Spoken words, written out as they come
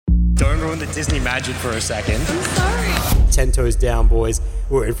ruin the Disney magic for a second. I'm sorry. 10 toes down, boys.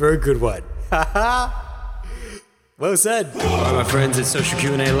 We're in for a good one. Well said. All right, my friends, it's Social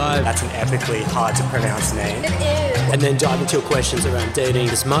Q&A Live. That's an epically hard to pronounce name. It is. And then dive into your questions around dating.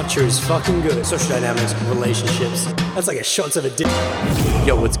 This matcha is fucking good. Social dynamics, relationships. That's like a shots of a dick.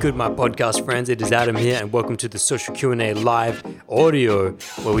 Yo, what's good, my podcast friends? It is Adam here, and welcome to the Social Q&A Live audio,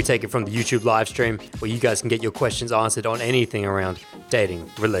 where we take it from the YouTube live stream, where you guys can get your questions answered on anything around dating,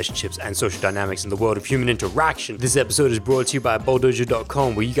 relationships, and social dynamics in the world of human interaction. This episode is brought to you by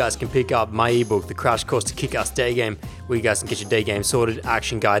bulldozer.com, where you guys can pick up my ebook, The Crash Course to Kick-Ass Day Game, where you guys can get your day game sorted,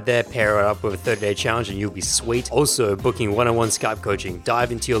 action guide there, pair it up with a 30-day challenge, and you'll be sweet. Also, booking one-on-one Skype coaching,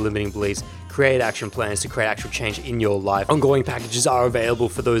 dive into your limiting beliefs, create action plans to create actual change in your life. Ongoing packages are available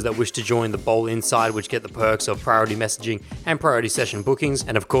for those that wish to join the Bowl Inside, which get the perks of priority messaging and priority session bookings,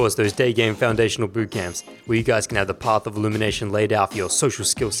 and of course those day game foundational boot camps, where you guys can have the path of illumination laid out for your social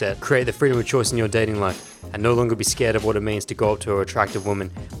skill set, create the freedom of choice in your dating life, and no longer be scared of what it means to go up to an attractive woman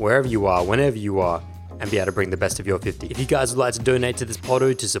wherever you are, whenever you are, and be able to bring the best of your 50. If you guys would like to donate to this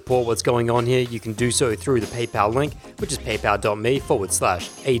poddo to support what's going on here, you can do so through the PayPal link, which is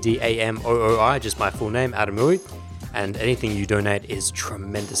paypal.me/ADAMOOI, just my full name, Adam Mui. And anything you donate is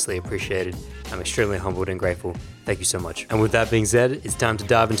tremendously appreciated. I'm extremely humbled and grateful. Thank you so much. And with that being said, it's time to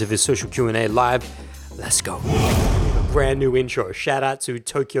dive into this Social Q&A Live. Let's go. A brand new intro. Shout out to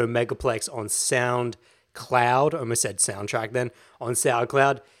Tokyo Megaplex on SoundCloud. I almost said soundtrack then. On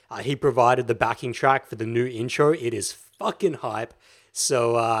SoundCloud. He provided the backing track for the new intro. It is fucking hype.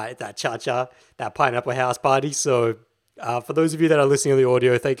 So that cha-cha, that Pineapple House Party. So for those of you that are listening to the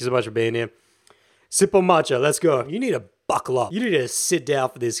audio, thank you so much for being here. Sip on matcha, let's go. You need to buckle up. You need to sit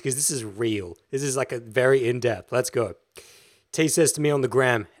down for this because this is real. This is like a very in-depth. Let's go. T says to me on the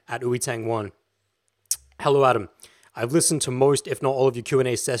gram at uitang1. Hello, Adam. I've listened to most, if not all, of your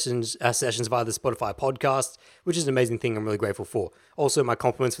Q&A sessions via the Spotify podcast, which is an amazing thing I'm really grateful for. Also, my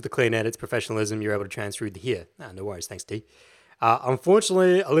compliments for the clean edits, professionalism you're able to transfer here. No worries, thanks, T.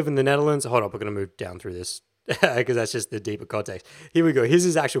 Unfortunately, I live in the Netherlands. Hold up, we're going to move down through this because that's just the deeper context. Here we go. Here's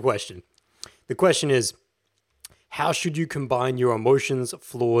his actual question. The question is, how should you combine your emotions,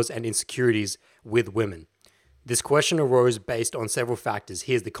 flaws, and insecurities with women? This question arose based on several factors.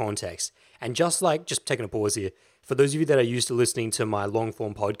 Here's the context. And just taking a pause here, for those of you that are used to listening to my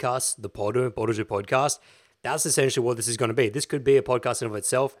long-form podcast, the Bodojo podcast, that's essentially what this is going to be. This could be a podcast in of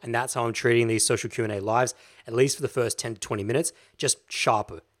itself, and that's how I'm treating these social Q&A lives, at least for the first 10 to 20 minutes, just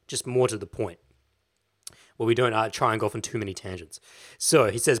sharper, just more to the point, where we don't try and go off on too many tangents.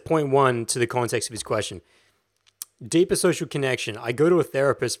 So he says, point one to the context of his question. Deeper social connection. I go to a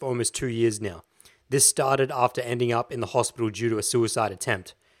therapist for almost 2 years now. This started after ending up in the hospital due to a suicide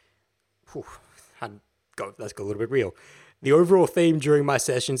attempt. Let's go a little bit real. The overall theme during my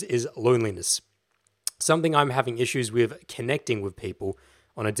sessions is loneliness. Something I'm having issues with connecting with people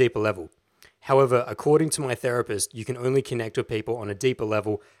on a deeper level. However, according to my therapist, you can only connect with people on a deeper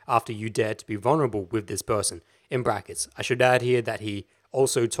level after you dare to be vulnerable with this person. In brackets, I should add here that he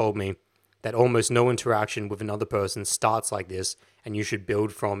also told me that almost no interaction with another person starts like this, and you should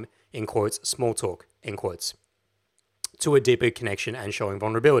build from, in quotes, small talk, in quotes, to a deeper connection and showing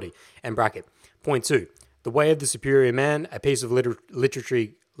vulnerability. In bracket. Point two, The Way of the Superior Man, a piece of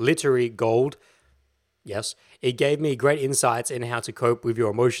literary gold. Yes, it gave me great insights in how to cope with your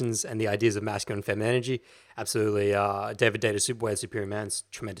emotions and the ideas of masculine and feminine energy. Absolutely, David Data's Way of the Superior Man's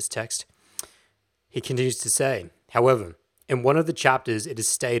tremendous text. He continues to say, however, in one of the chapters, it is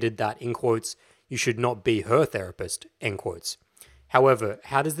stated that, in quotes, you should not be her therapist, end quotes. However,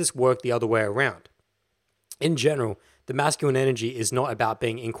 how does this work the other way around? In general, the masculine energy is not about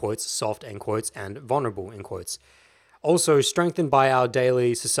being, in quotes, soft, end quotes, and vulnerable, end quotes. Also, strengthened by our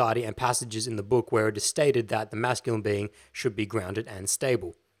daily society and passages in the book where it is stated that the masculine being should be grounded and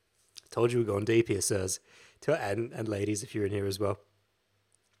stable. Told you we're going deep here, sirs. And ladies, if you're in here as well.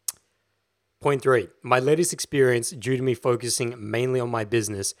 Point three, my latest experience, due to me focusing mainly on my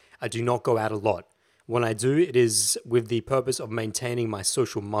business, I do not go out a lot. When I do, it is with the purpose of maintaining my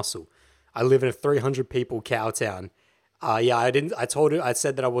social muscle. I live in a 300 people cow town. I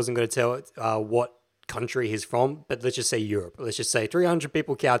said that I wasn't going to tell what country he's from, but let's just say Europe. Let's just say 300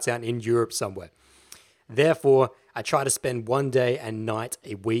 people cow town in Europe somewhere. Therefore, I try to spend one day and night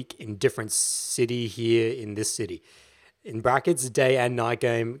a week in different city here in this city. In brackets, day and night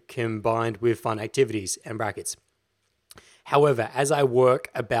game combined with fun activities, and brackets. However, as I work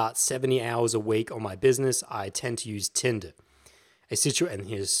about 70 hours a week on my business, I tend to use Tinder. And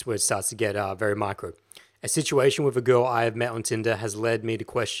here's where it starts to get very micro. A situation with a girl I have met on Tinder has led me to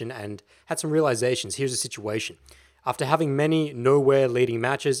question and had some realizations. Here's the situation. After having many nowhere leading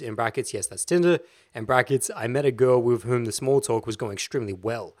matches, in brackets, yes, that's Tinder, and brackets, I met a girl with whom the small talk was going extremely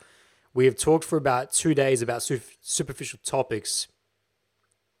well. We have talked for about 2 days about superficial topics,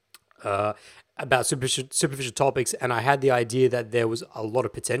 and I had the idea that there was a lot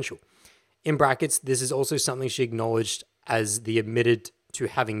of potential. In brackets, this is also something she acknowledged as the admitted to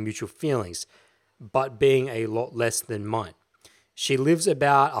having mutual feelings, but being a lot less than mine. She lives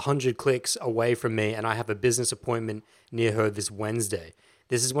about 100 clicks away from me, and I have a business appointment near her this Wednesday.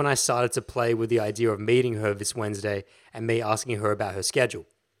 This is when I started to play with the idea of meeting her this Wednesday and me asking her about her schedule.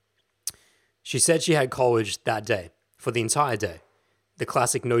 She said she had college that day, for the entire day. The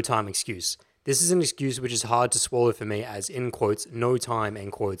classic no time excuse. This is an excuse which is hard to swallow for me, as in quotes, no time,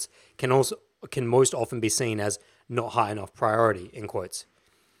 end quotes, can most often be seen as not high enough priority, in quotes.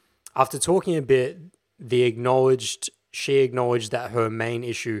 After talking a bit, she acknowledged that her main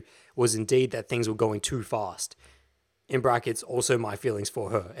issue was indeed that things were going too fast. In brackets, also my feelings for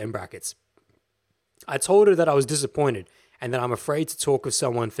her, in brackets. I told her that I was disappointed and that I'm afraid to talk with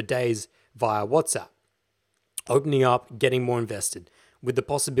someone for days via WhatsApp. Opening up, getting more invested, with the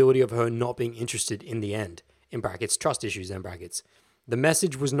possibility of her not being interested in the end, in brackets, trust issues, in brackets. The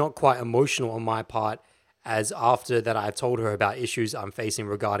message was not quite emotional on my part, as after that I've told her about issues I'm facing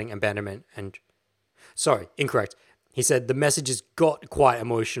regarding abandonment and... Sorry, incorrect. He said the messages got quite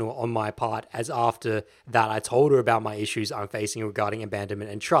emotional on my part, as after that I told her about my issues I'm facing regarding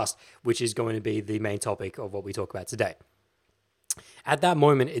abandonment and trust, which is going to be the main topic of what we talk about today. At that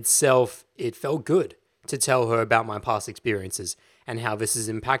moment itself, it felt good to tell her about my past experiences and how this has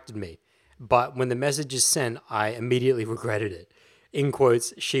impacted me. But when the message is sent, I immediately regretted it. In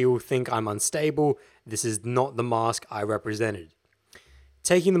quotes, she will think I'm unstable. This is not the mask I represented.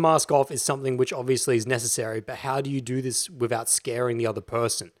 Taking the mask off is something which obviously is necessary, but how do you do this without scaring the other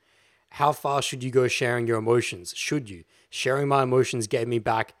person? How far should you go sharing your emotions? Should you? Sharing my emotions gave me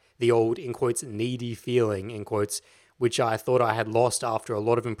back the old, in quotes, needy feeling, in quotes, which I thought I had lost after a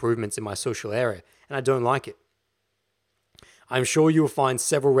lot of improvements in my social area, and I don't like it. I'm sure you will find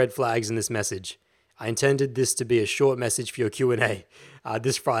several red flags in this message. I intended this to be a short message for your Q&A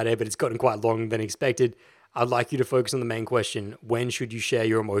this Friday, but it's gotten quite longer than expected. I'd like you to focus on the main question: when should you share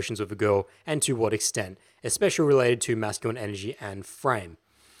your emotions with a girl, and to what extent, especially related to masculine energy and frame.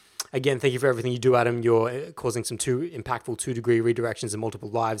 Again, thank you for everything you do, Adam. You're causing some impactful 2-degree redirections in multiple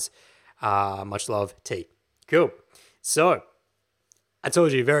lives. Much love, T. Cool. So, I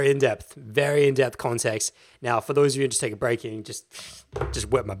told you, very in-depth context. Now, for those of you, just take a break and just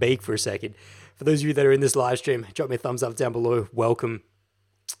wet my beak for a second. For those of you that are in this live stream, drop me a thumbs up down below. Welcome.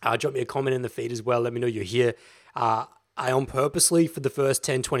 Drop me a comment in the feed as well. Let me know you're here. I on purposely, for the first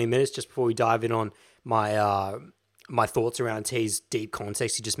 10-20 minutes, just before we dive in on my my thoughts around T's deep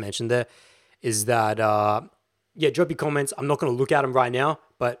context he just mentioned there, is that, drop your comments. I'm not going to look at them right now,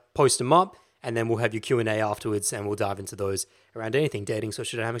 but post them up, and then we'll have your Q&A afterwards, and we'll dive into those around anything, dating,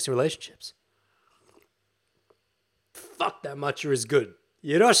 social dynamics, and relationships. Fuck, that matcha is good.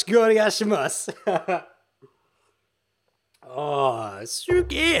 Yoroshiku onegaishimasu. Oh,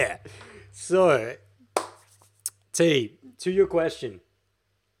 suki. So, T, to your question,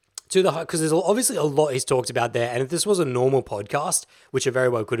 because there's obviously a lot he's talked about there, and if this was a normal podcast, which it very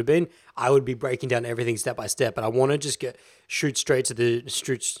well could have been, I would be breaking down everything step by step. But I want to just shoot straight to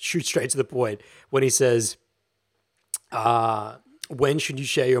the point when he says, when should you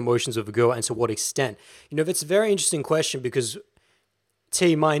share your emotions with a girl, and to what extent? You know, it's a very interesting question, because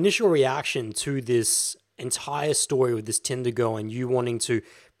T, my initial reaction to this entire story with this Tinder girl and you wanting to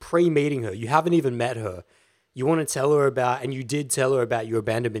pre-meeting her, you haven't even met her, you want to tell her about, and you did tell her about your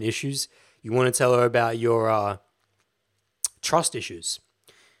abandonment issues, you want to tell her about your trust issues.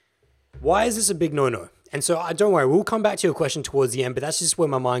 Why is this a big no-no? And so don't worry, we'll come back to your question towards the end, but that's just where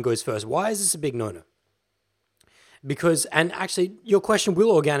my mind goes first. Why is this a big no-no? Because, and actually your question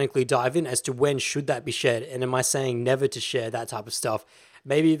will organically dive in as to when should that be shared, and am I saying never to share that type of stuff?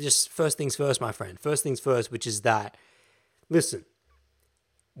 Maybe just first things first, my friend. First things first, which is that, listen,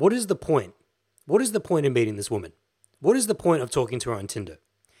 what is the point? What is the point of meeting this woman? What is the point of talking to her on Tinder?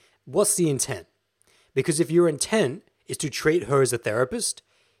 What's the intent? Because if your intent is to treat her as a therapist,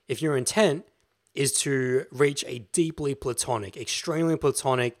 if your intent is to reach a deeply platonic, extremely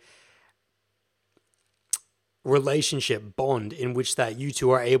platonic relationship bond in which that you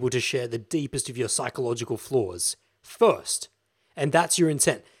two are able to share the deepest of your psychological flaws first, and that's your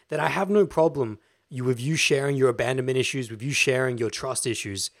intent, then I have no problem with you sharing your abandonment issues, with you sharing your trust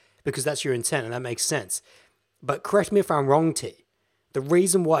issues, because that's your intent, and that makes sense. But correct me if I'm wrong, T. The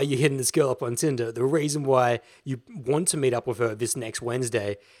reason why you're hitting this girl up on Tinder, the reason why you want to meet up with her this next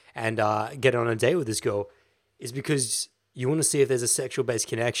Wednesday and get on a date with this girl, is because you want to see if there's a sexual based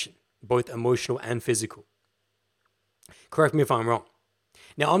connection, both emotional and physical. Correct me if I'm wrong.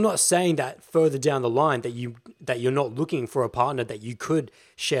 Now, I'm not saying that further down the line that you're not looking for a partner that you could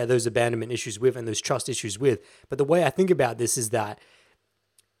share those abandonment issues with and those trust issues with. But the way I think about this is that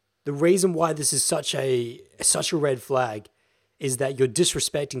the reason why this is such a red flag is that you're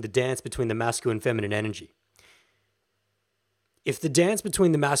disrespecting the dance between the masculine and feminine energy. If the dance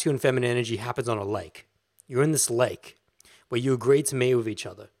between the masculine and feminine energy happens on a lake, you're in this lake where you agree to meet with each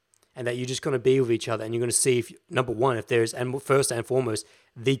other and that you're just going to be with each other and you're going to see if, number one, if there's, and first and foremost,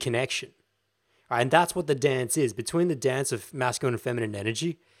 the connection. Right? And that's what the dance is. Between the dance of masculine and feminine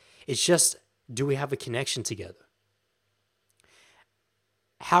energy, it's just, do we have a connection together?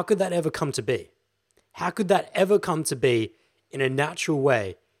 How could that ever come to be? How could that ever come to be in a natural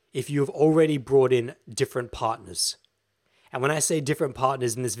way if you've already brought in different partners? And when I say different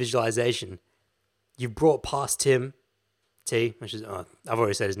partners in this visualization, you've brought past Tim, T, which is, I've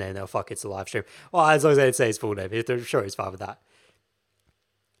already said his name now, fuck, it's a live stream. Well, as long as I didn't say his full name, I'm sure he's fine with that.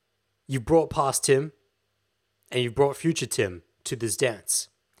 You've brought past Tim, and you've brought future Tim to this dance.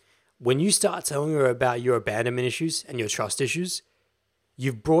 When you start telling her about your abandonment issues and your trust issues,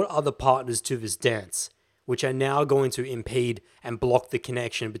 you've brought other partners to this dance, which are now going to impede and block the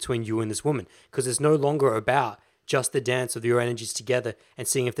connection between you and this woman, because it's no longer about just the dance of your energies together and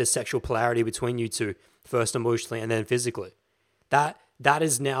seeing if there's sexual polarity between you two, first emotionally and then physically. That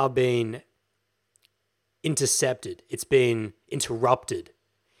has now been intercepted. It's been interrupted.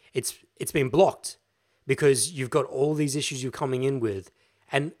 It's been blocked because you've got all these issues you're coming in with,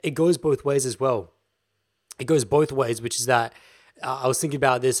 and it goes both ways as well. It goes both ways, which is that I was thinking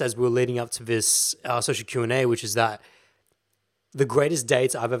about this as we were leading up to this social Q&A, which is that the greatest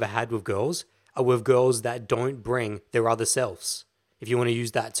dates I've ever had with girls are with girls that don't bring their other selves. If you want to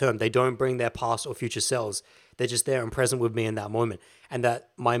use that term, they don't bring their past or future selves. They're just there and present with me in that moment. And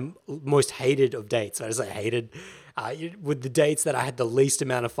that my most hated of dates, I just say hated, with the dates that I had the least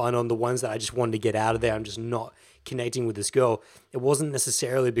amount of fun on, the ones that I just wanted to get out of there, I'm just not connecting with this girl. It wasn't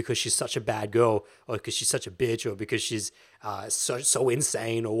necessarily because she's such a bad girl or because she's such a bitch or because she's so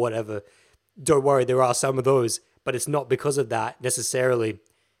insane or whatever. Don't worry, there are some of those, but it's not because of that necessarily.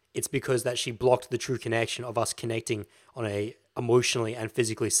 It's because that she blocked the true connection of us connecting on a emotionally and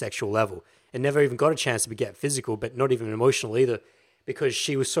physically sexual level. It never even got a chance to get physical, but not even emotional either, because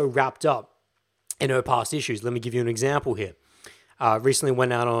she was so wrapped up in her past issues. Let me give you an example here. Recently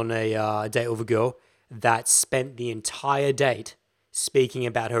went out on a date with a girl that spent the entire date speaking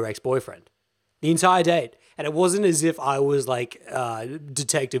about her ex-boyfriend. The entire date. And it wasn't as if I was like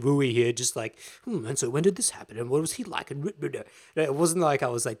Detective Uwe here, just like, and so when did this happen? And what was he like? And it wasn't like I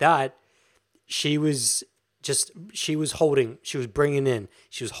was like that. She was holding, she was bringing in,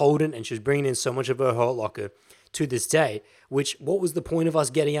 she was holding and she was bringing in so much of her hurt locker to this day, which, what was the point of us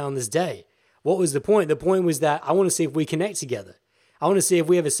getting out on this day? What was the point? The point was that I want to see if we connect together. I want to see if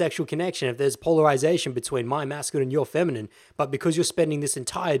we have a sexual connection, if there's polarization between my masculine and your feminine. But because you're spending this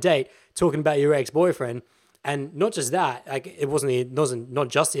entire date talking about your ex-boyfriend, and not just that, like it wasn't not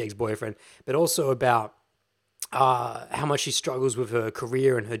just the ex-boyfriend, but also about how much she struggles with her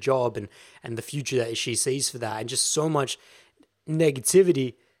career and her job and the future that she sees for that, and just so much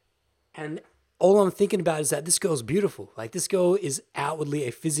negativity. And all I'm thinking about is that this girl's beautiful. Like, this girl is outwardly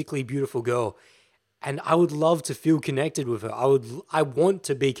a physically beautiful girl. And I would love to feel connected with her. I want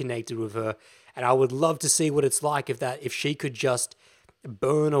to be connected with her. And I would love to see what it's like if she could just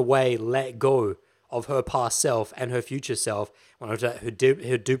burn away, let go of her past self and her future self, her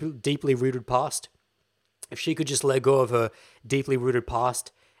deeply rooted past. If she could just let go of her deeply rooted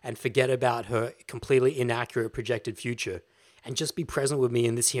past and forget about her completely inaccurate projected future and just be present with me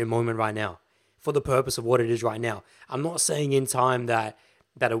in this here moment right now for the purpose of what it is right now. I'm not saying in time that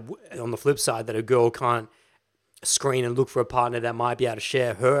on the flip side, that a girl can't screen and look for a partner that might be able to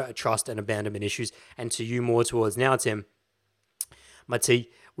share her trust and abandonment issues, and to you more towards now, Tim, my T,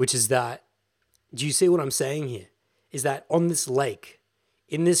 which is that, do you see what I'm saying here? Is that on this lake,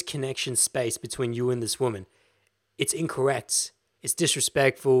 in this connection space between you and this woman, it's incorrect, it's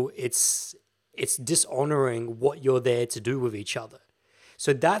disrespectful, it's dishonoring what you're there to do with each other.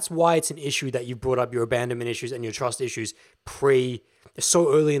 So that's why it's an issue that you brought up your abandonment issues and your trust issues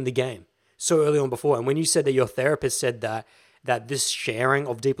so early in the game, so early on before. And when you said that your therapist said that this sharing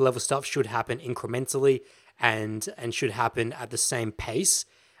of deep level stuff should happen incrementally and should happen at the same pace,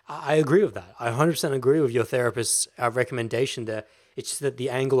 I agree with that. I 100% agree with your therapist's recommendation there. It's just that the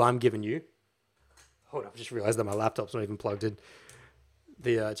angle I'm giving you... Hold on, I've just realized that my laptop's not even plugged in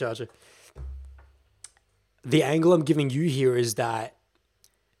the charger. The angle I'm giving you here is that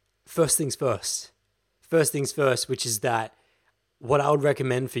first things first. first things first, which is that what I would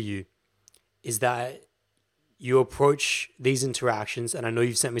recommend for you is that you approach these interactions, and I know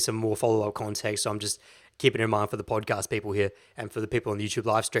you've sent me some more follow-up context, so I'm just keeping in mind for the podcast people here and for the people on the YouTube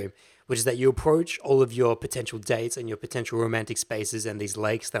live stream, which is that you approach all of your potential dates and your potential romantic spaces and these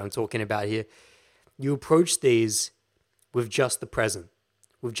lakes that I'm talking about here, you approach these with just the present,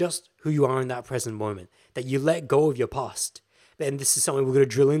 with just who you are in that present moment, that you let go of your past. And this is something we're going to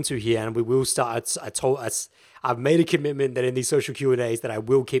drill into here, and we will start. I've made a commitment that in these social Q&As that I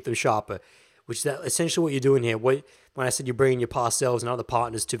will keep them sharper, which is that essentially what you're doing here. When I said you're bringing your past selves and other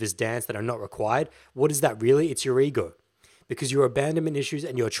partners to this dance that are not required, what is that really? It's your ego, because your abandonment issues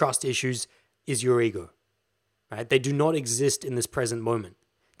and your trust issues is your ego, right? They do not exist in this present moment.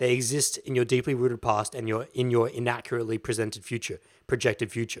 They exist in your deeply rooted past and in your inaccurately projected future.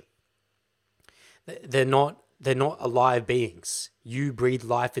 They're not alive beings. You breathe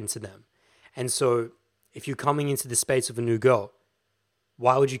life into them. And so if you're coming into the space of a new girl,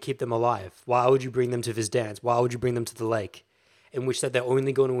 why would you keep them alive? Why would you bring them to this dance? Why would you bring them to the lake? In which that they're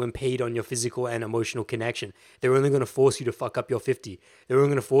only going to impede on your physical and emotional connection. They're only going to force you to fuck up your 50. They're only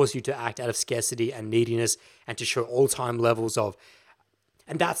going to force you to act out of scarcity and neediness and to show all-time levels of,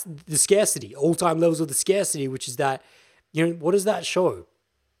 and that's the scarcity, all-time levels of the scarcity, which is that, what does that show?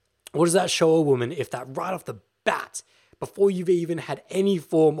 What does that show a woman if that right off the bat, before you've even had any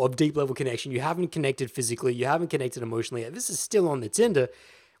form of deep level connection, you haven't connected physically, you haven't connected emotionally, this is still on the Tinder,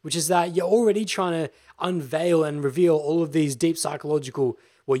 which is that you're already trying to unveil and reveal all of these deep psychological,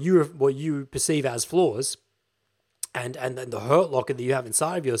 what you perceive as flaws, and the hurt locker that you have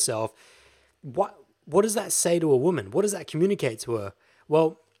inside of yourself. What does that say to a woman? What does that communicate to her?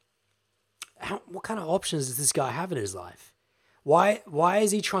 Well, what kind of options does this guy have in his life? Why is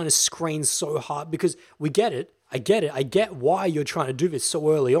he trying to screen so hard? Because we get it. I get it. I get why you're trying to do this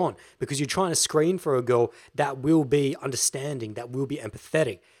so early on, because you're trying to screen for a girl that will be understanding, that will be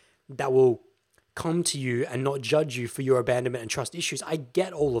empathetic, that will come to you and not judge you for your abandonment and trust issues. I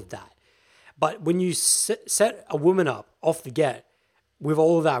get all of that. But when you set a woman up off the get with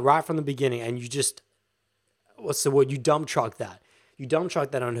all of that right from the beginning, and you just, you dump truck that. You dump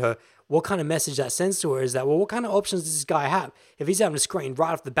truck that on her. What kind of message that sends to her is that, well, what kind of options does this guy have? If he's having a screen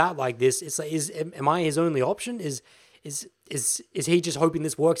right off the bat like this, it's like, am I his only option? Is he just hoping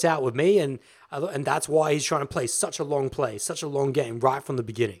this works out with me? And that's why he's trying to play such a long play, such a long game right from the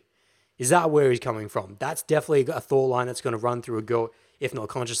beginning. Is that where he's coming from? That's definitely a thought line that's going to run through a girl, if not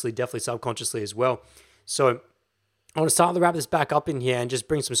consciously, definitely subconsciously as well. So I want to start to wrap this back up in here and just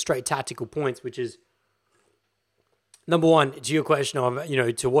bring some straight tactical points, which is, number one, to your question of,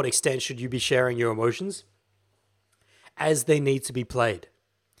 to what extent should you be sharing your emotions? As they need to be played.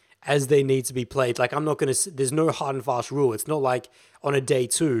 As they need to be played. Like, there's no hard and fast rule. It's not like on a day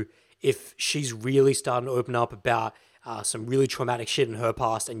 2, if she's really starting to open up about some really traumatic shit in her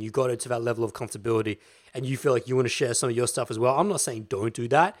past and you got her to that level of comfortability and you feel like you want to share some of your stuff as well. I'm not saying don't do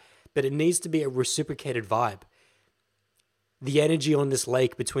that, but it needs to be a reciprocated vibe. The energy on this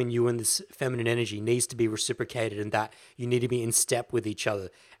lake between you and this feminine energy needs to be reciprocated, and that you need to be in step with each other.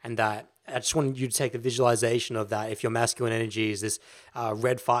 And that I just want you to take the visualization of that. If your masculine energy is this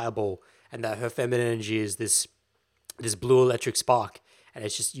red fireball, and that her feminine energy is this blue electric spark, and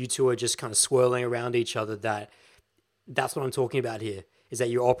it's just you two are just kind of swirling around each other. That's what I'm talking about here. Is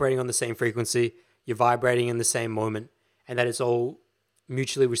that you're operating on the same frequency, you're vibrating in the same moment, and that it's all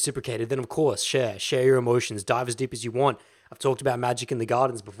mutually reciprocated. Then of course, share your emotions, dive as deep as you want. I've talked about magic in the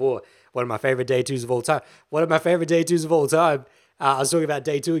gardens before. One of my favorite day 2s of all time. I was talking about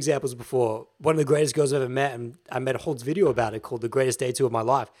day 2 examples before. One of the greatest girls I've ever met, and I made a whole video about it called The Greatest Day 2 of My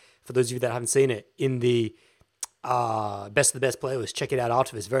Life. For those of you that haven't seen it, in the Best of the Best playlist, check it out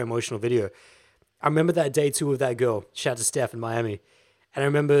after this. Very emotional video. I remember that day 2 of that girl. Shout out to Steph in Miami. And I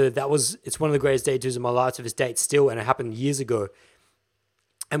remember it's one of the greatest day 2s of my life to this date still, and it happened years ago.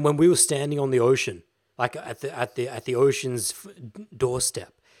 And when we were standing on the ocean, like at the ocean's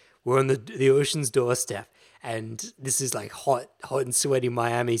doorstep. We're on the ocean's doorstep, and this is like hot and sweaty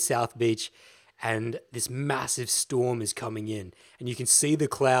Miami South Beach, and this massive storm is coming in, and you can see the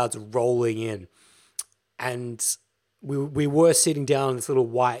clouds rolling in, and we were sitting down on this little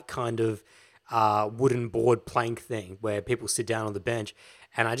white kind of wooden board plank thing where people sit down on the bench.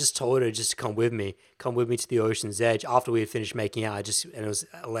 And I just told her just to come with me to the ocean's edge. After we had finished making out, and it was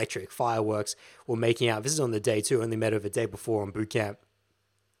electric, fireworks. We're making out. This is on the day 2, only met her the day before on boot camp.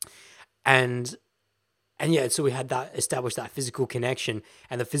 And yeah, so we had established that physical connection,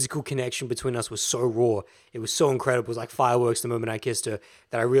 and the physical connection between us was so raw. It was so incredible. It was like fireworks the moment I kissed her,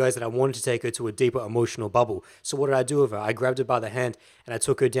 that I realized that I wanted to take her to a deeper emotional bubble. So what did I do with her? I grabbed her by the hand and I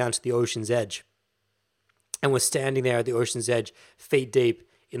took her down to the ocean's edge. And we're standing there at the ocean's edge, feet deep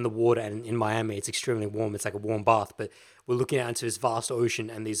in the water. And in Miami, it's extremely warm. It's like a warm bath. But we're looking out into this vast ocean,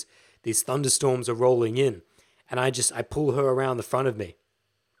 and these thunderstorms are rolling in. And I pull her around the front of me.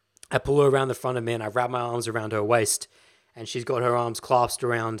 And I wrap my arms around her waist. And she's got her arms clasped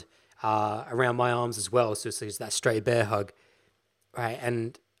around my arms as well. So it's that straight bear hug. Right?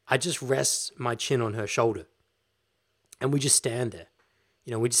 And I just rest my chin on her shoulder. And we just stand there.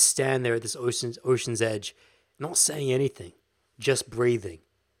 We just stand there at this ocean's edge, not saying anything, just breathing.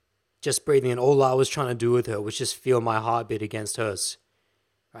 And all I was trying to do with her was just feel my heartbeat against hers.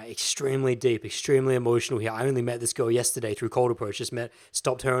 Right? Extremely deep, extremely emotional here. I only met this girl yesterday through Cold Approach.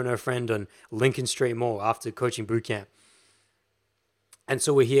 Stopped her and her friend on Lincoln Street Mall after coaching boot camp. And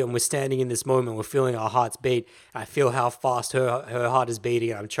so we're here and we're standing in this moment. We're feeling our hearts beat. I feel how fast her heart is beating.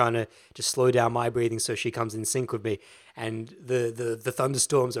 And I'm trying to just slow down my breathing so she comes in sync with me. And the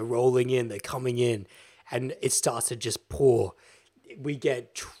thunderstorms are rolling in. They're coming in. And it starts to just pour. We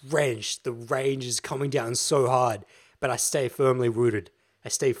get drenched. The rain is coming down so hard. But I stay firmly rooted. I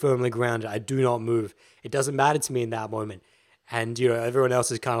stay firmly grounded. I do not move. It doesn't matter to me in that moment. And, everyone else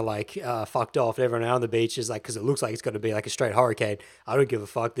is kind of like fucked off. Everyone out on the beach is like, because it looks like it's going to be like a straight hurricane. I don't give a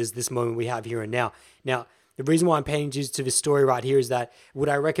fuck. There's this moment we have here and now. Now, the reason why I'm painting you to this story right here is that would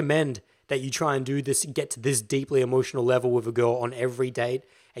I recommend that you try and do this, get to this deeply emotional level with a girl on every date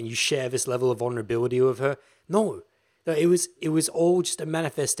and you share this level of vulnerability with her? No. It was all just a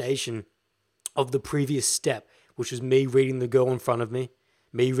manifestation of the previous step, which was me reading the girl in front of me,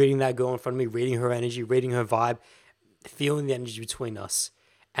 reading her energy, reading her vibe, feeling the energy between us.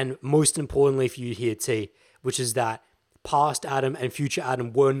 And most importantly for you here, T, which is that past Adam and future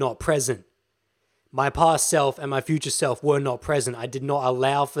Adam were not present. My past self and my future self were not present. I did not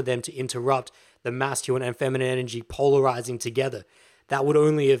allow for them to interrupt the masculine and feminine energy polarizing together. That would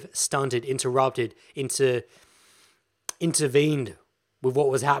only have stunted, interrupted, intervened with what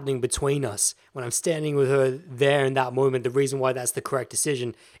was happening between us. When I'm standing with her there in that moment, the reason why that's the correct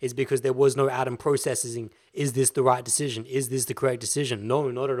decision is because there was no Adam processing. Is this the right decision? Is this the correct decision?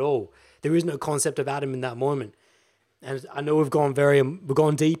 No, not at all. There is no concept of Adam in that moment. And I know we've gone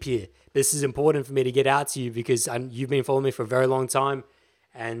deep here. This is important for me to get out to you because you've been following me for a very long time,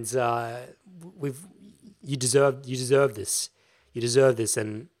 and you deserve this. You deserve this,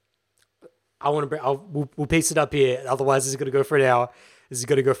 and we'll piece it up here. Otherwise, this is going to go for an hour.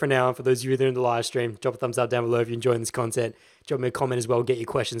 And for those of you that are in the live stream, drop a thumbs up down below if you're enjoying this content. Drop me a comment as well. Get your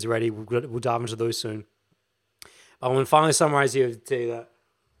questions ready. We'll dive into those soon. I want to finally summarize here to tell you that.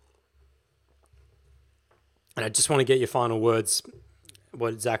 And I just want to get your final words,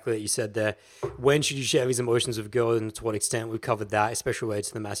 what exactly that you said there. When should you share these emotions with girls and to what extent? We've covered that, especially related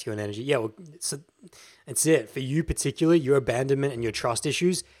to the masculine energy. Yeah, well, so that's it. For you particularly, your abandonment and your trust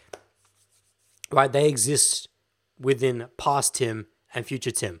issues, right, they exist within past Tim and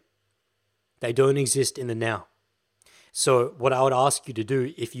future Tim. They don't exist in the now. So what I would ask you to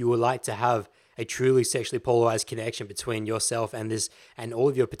do if you would like to have a truly sexually polarized connection between yourself and this and all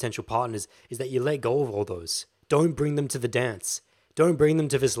of your potential partners is that you let go of all those. Don't bring them to the dance. Don't bring them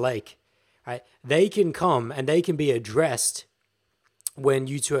to this lake. Right? They can come and they can be addressed when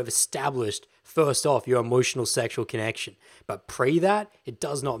you two have established, first off, your emotional sexual connection. But pre that, it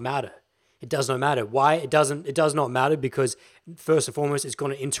does not matter. It does not matter. Why? It does not matter because first and foremost, it's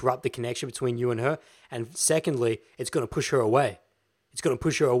going to interrupt the connection between you and her. And secondly, it's going to push her away. It's going to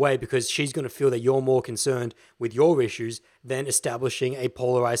push her away because she's going to feel that you're more concerned with your issues than establishing a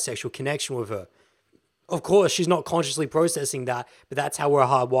polarized sexual connection with her. Of course, she's not consciously processing that, but that's how we're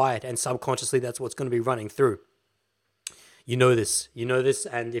hardwired. And subconsciously, that's what's going to be running through. You know this.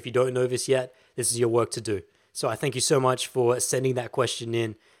 And if you don't know this yet, this is your work to do. So I thank you so much for sending that question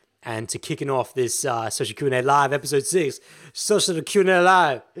in. And to kicking off this Social Q&A Live, episode 6. Social Q&A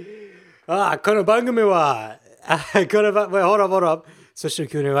Live. Konobangamiwa. Wait, hold up. Social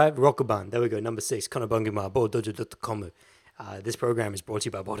Q&A Live, Rockaban. There we go, number 6. Konobangamiwa, bodojo.com. This program is brought to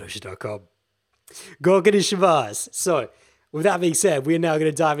you by bodojo.com. Gokenishimasu. So, with that being said, we are now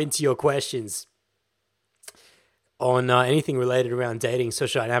going to dive into your questions on anything related around dating,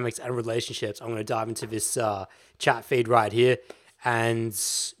 social dynamics, and relationships. I'm going to dive into this chat feed right here. And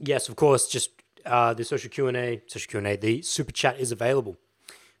yes, of course, just the social Q&A, the super chat is available.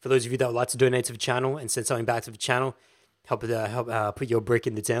 For those of you that would like to donate to the channel and send something back to the channel, help put your brick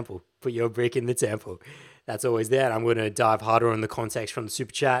in the temple. Put your brick in the temple. That's always there. And I'm going to dive harder on the context from the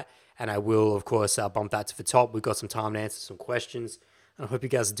super chat. And I will, of course, bump that to the top. We've got some time to answer some questions. And I hope you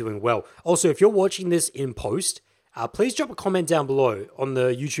guys are doing well. Also, if you're watching this in post, please drop a comment down below on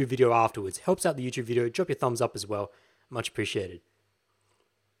the YouTube video afterwards. Helps out the YouTube video. Drop your thumbs up as well. Much appreciated.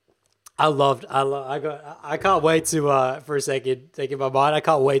 I can't wait to, for a second, take in my mind. I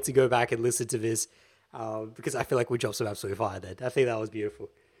can't wait to go back and listen to this because I feel like we dropped some absolute fire there. I think that was beautiful.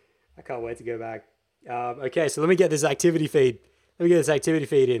 I can't wait to go back. Okay, so let me get this activity feed.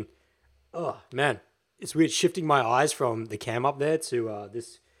 In. Oh, man. It's weird shifting my eyes from the cam up there to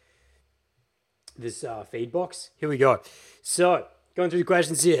this feed box. Here we go. So, going through the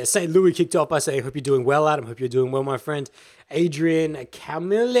questions here. St. Louis kicked off by saying, hope you're doing well, Adam. Hope you're doing well, my friend. Adrian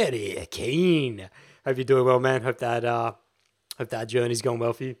Camilletti Kane. Hope you're doing well, man. Hope that journey's going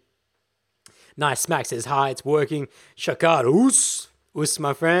well for you. Nice Smack says, hi, it's working. Shakar, us,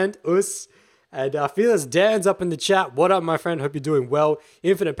 my friend, us. And Fearless Dan's up in the chat. What up, my friend? Hope you're doing well.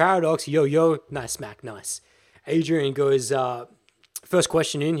 Infinite Paradox, yo. Nice Smack, nice. Adrian goes, first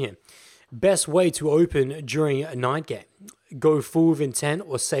question in here. Best way to open during a night game? Go full with intent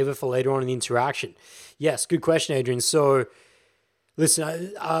or save it for later on in the interaction? Yes, good question, Adrian. So,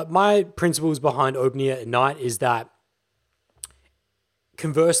 listen, my principles behind opening it at night is that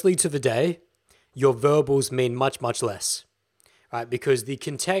conversely to the day, your verbals mean much, much less. Right? Because the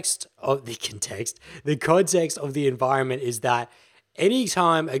context of the environment is that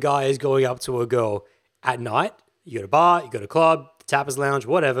anytime a guy is going up to a girl at night, you go to a bar, you go to a club, the tappers lounge,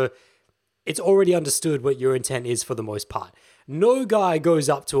 whatever, it's already understood what your intent is for the most part. No guy goes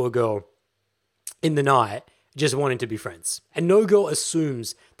up to a girl in the night just wanting to be friends. And no girl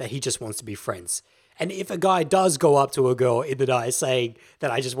assumes that he just wants to be friends. And if a guy does go up to a girl in the night saying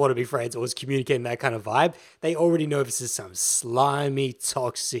that I just want to be friends or is communicating that kind of vibe, they already know this is some slimy,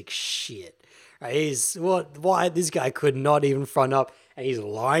 toxic shit. Right? Why this guy could not even front up and he's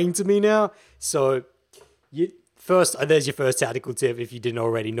lying to me now? So there's your first tactical tip if you didn't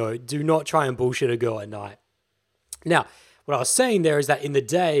already know. Do not try and bullshit a girl at night. Now, what I was saying there is that in the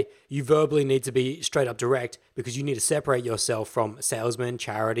day, you verbally need to be straight up direct because you need to separate yourself from salesmen,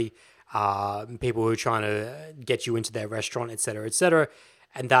 charity, people who are trying to get you into their restaurant, etc.,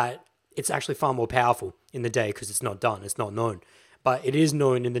 and that it's actually far more powerful in the day because it's not done, it's not known. But it is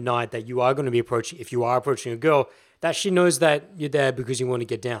known in the night that you are going to be approaching, if you are approaching a girl, that she knows that you're there because you want to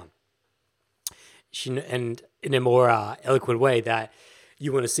get down. And in a more eloquent way, that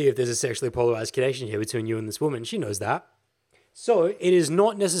you want to see if there's a sexually polarized connection here between you and this woman. She knows that. So it is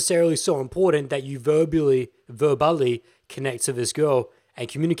not necessarily so important that you verbally connect to this girl and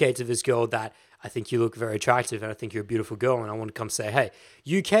communicate to this girl that I think you look very attractive and I think you're a beautiful girl and I want to come say, hey,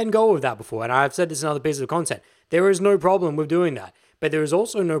 you can go with that before. And I've said this in other pieces of content. There is no problem with doing that. But there is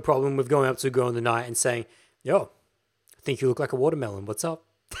also no problem with going up to a girl in the night and saying, yo, I think you look like a watermelon. What's up?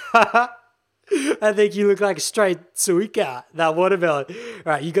 I think you look like a straight suika, that watermelon.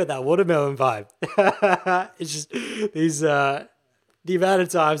 Right, you got that watermelon vibe. It's just the amount of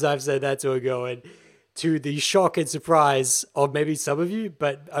times I've said that to a girl and to the shock and surprise of maybe some of you,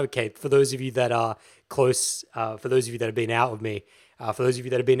 but okay, for those of you that are close, for those of you that have been out with me, for those of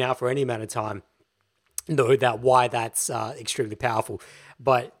you that have been out for any amount of time, know that why that's extremely powerful.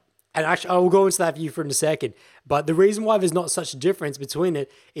 And actually, I will go into that for you for in a second. But the reason why there's not such a difference between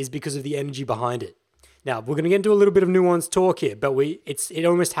it is because of the energy behind it. Now, we're going to get into a little bit of nuanced talk here, but it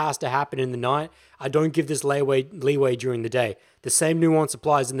almost has to happen in the night. I don't give this leeway during the day. The same nuance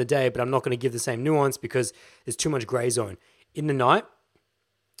applies in the day, but I'm not going to give the same nuance because there's too much gray zone. In the night,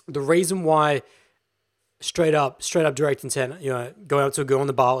 the reason why straight up direct intent, going up to a girl in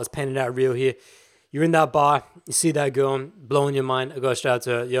the bar, let's paint it out real here. You're in that bar, you see that girl, blowing your mind. I go straight out to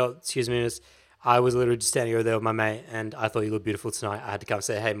her, yo, excuse me, miss. I was literally just standing over there with my mate, and I thought you looked beautiful tonight. I had to come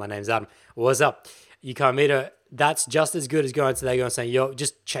say, hey, my name's Adam. What's up? You can't meet her. That's just as good as going to that girl and saying, yo,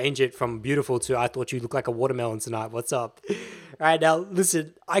 just change it from beautiful to I thought you looked like a watermelon tonight. What's up? All right, now,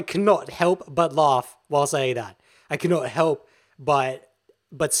 listen, I cannot help but laugh while saying that. I cannot help but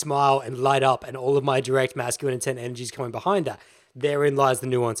smile and light up, and all of my direct masculine intent energies coming behind that. Therein lies the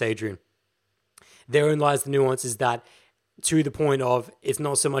nuance, Adrian. Therein lies the nuance is that to the point of it's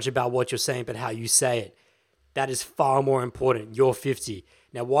not so much about what you're saying, but how you say it. That is far more important. Your 50.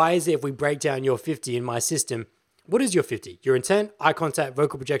 Now, why is it if we break down your 50 in my system, what is your 50? Your intent, eye contact,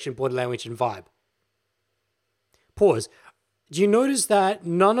 vocal projection, body language, and vibe. Pause. Do you notice that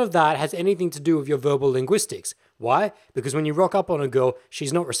none of that has anything to do with your verbal linguistics? Why? Because when you rock up on a girl,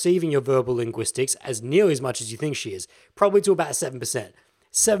 she's not receiving your verbal linguistics as nearly as much as you think she is. Probably to about 7%.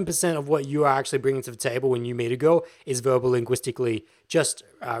 7% of what you are actually bringing to the table when you meet a girl is verbal linguistically just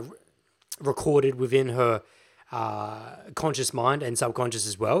recorded within her conscious mind and subconscious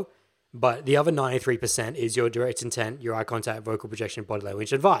as well. But the other 93% is your direct intent, your eye contact, vocal projection, body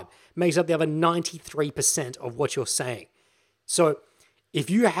language, and vibe. Makes up the other 93% of what you're saying. So if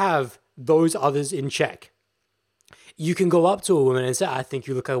you have those others in check, You can go up to a woman and say, I think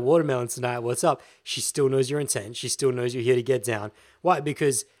you look like a watermelon tonight. What's up? She still knows your intent. She still knows you're here to get down. Why?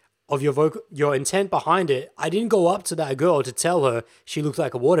 Because of your intent behind it. I didn't go up to that girl to tell her she looked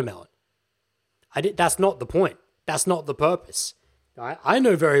like a watermelon. That's not the point. That's not the purpose. I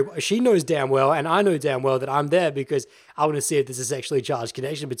know she knows damn well, and I know damn well that I'm there because I want to see if there's a sexually charged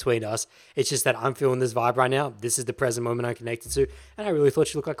connection between us. It's just that I'm feeling this vibe right now. This is the present moment I'm connected to, and I really thought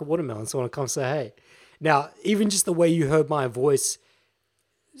she looked like a watermelon, so I want to come say hey. Now, even just the way you heard my voice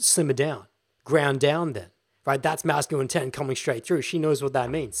simmer down, ground down then, right? That's masculine intent coming straight through. She knows what that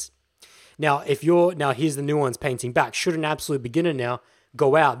means. Now, here's the nuance painting back. Should an absolute beginner now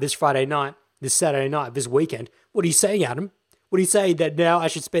go out this Friday night, this Saturday night, this weekend? What are you saying, Adam? What are you saying, that now I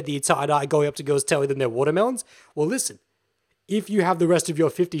should spend the entire night going up to girls telling them they're watermelons? Well, listen, if you have the rest of your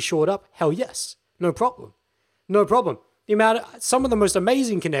 50 shored up, hell yes. No problem. No problem. Some of the most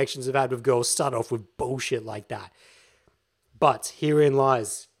amazing connections I've had with girls start off with bullshit like that. But herein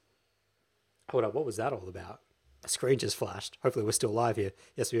lies... Hold up, what was that all about? A screen just flashed. Hopefully we're still live here.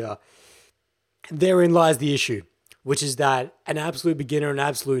 Yes, we are. Therein lies the issue, which is that an absolute beginner, an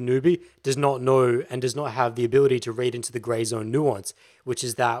absolute newbie does not know and does not have the ability to read into the gray zone nuance, which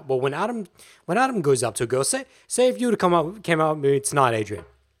is that, well, when Adam goes up to a girl, say if you would have came out with me tonight, Adrian,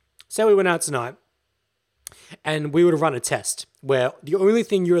 say we went out tonight and we would have run a test where the only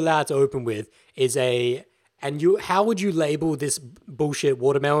thing you're allowed to open with is how would you label this bullshit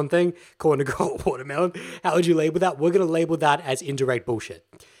watermelon thing, calling a girl watermelon? How would you label that? We're going to label that as indirect bullshit.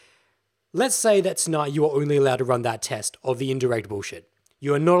 Let's say that tonight you are only allowed to run that test of the indirect bullshit.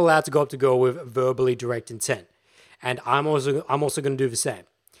 You are not allowed to go up to girl with verbally direct intent. And I'm also going to do the same.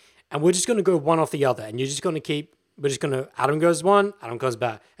 And we're just going to go one off the other. And Adam goes one, Adam comes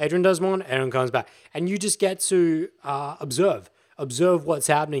back. Adrian does one, Adrian comes back. And you just get to observe what's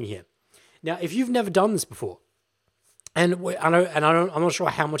happening here. Now, if you've never done this before, I'm not sure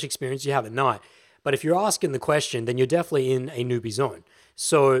how much experience you have at night, but if you're asking the question, then you're definitely in a newbie zone.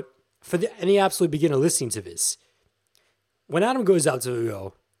 So for any absolute beginner listening to this, when Adam goes up to a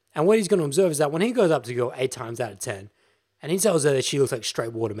girl, and what he's going to observe is that when he goes up to a girl 8 times out of 10, and he tells her that she looks like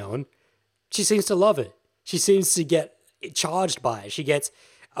straight watermelon, she seems to love it. She seems to get charged by it. She gets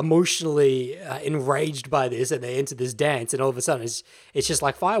emotionally enraged by this, and they enter this dance, and all of a sudden it's just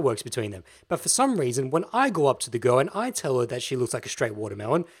like fireworks between them. But for some reason, when I go up to the girl and I tell her that she looks like a straight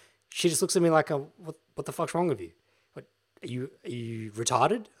watermelon, she just looks at me like, what the fuck's wrong with you? What, are you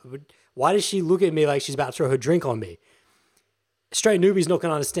retarded? Why does she look at me like she's about to throw her drink on me? A straight newbie's not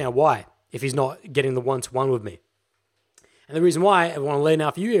going to understand why if he's not getting the one-to-one with me. And the reason why I want to lay it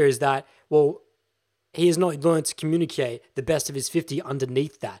out for you here is that, well, he has not learned to communicate the best of his 50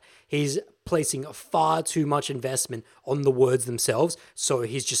 underneath that. He's placing far too much investment on the words themselves, so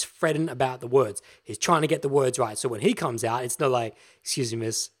he's just fretting about the words. He's trying to get the words right. So when he comes out, it's not like, excuse me,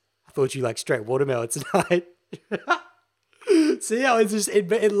 miss, I thought you like straight watermelon tonight. See how it's just,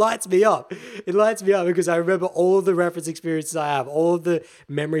 it lights me up. It lights me up because I remember all of the reference experiences I have, all of the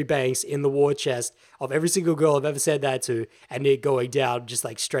memory banks in the war chest of every single girl I've ever said that to, and it going down just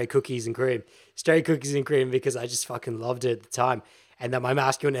like straight cookies and cream. Straight cookies and cream because I just fucking loved it at the time. And that my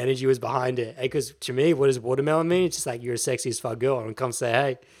masculine energy was behind it. Because to me, what does watermelon mean? It's just like you're a sexy as fuck girl and come say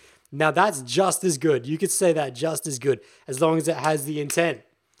hey. Now that's just as good. You could say that just as good as long as it has the intent.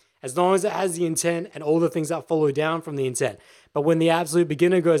 As long as it has the intent and all the things that follow down from the intent. But when the absolute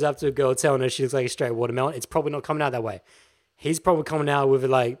beginner goes up to a girl telling her she looks like a straight watermelon, it's probably not coming out that way. He's probably coming out with it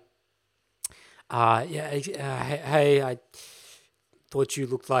like, hey, I thought you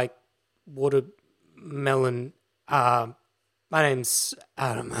looked like watermelon. My name's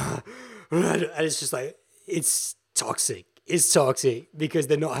Adam. And it's just like, it's toxic. It's toxic because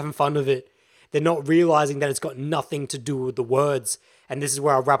they're not having fun with it. They're not realizing that it's got nothing to do with the words. And this is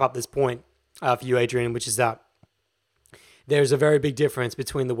where I'll wrap up this point for you, Adrian, which is that there's a very big difference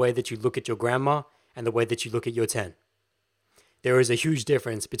between the way that you look at your grandma and the way that you look at your 10. There is a huge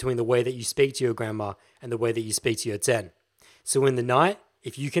difference between the way that you speak to your grandma and the way that you speak to your 10. So in the night,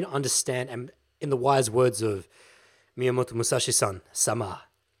 if you can understand, and in the wise words of Miyamoto Musashi-san, Sama,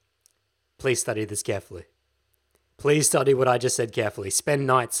 please study this carefully. Please study what I just said carefully. Spend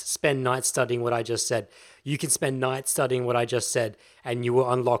nights studying what I just said. You can spend nights studying what I just said, and you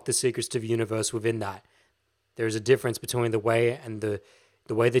will unlock the secrets to the universe within that. There is a difference between the way and the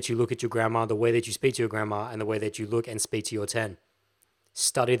way that you look at your grandma, the way that you speak to your grandma, and the way that you look and speak to your 10.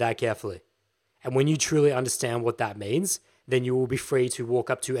 Study that carefully. And when you truly understand what that means, then you will be free to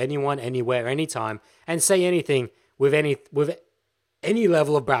walk up to anyone, anywhere, anytime, and say anything with any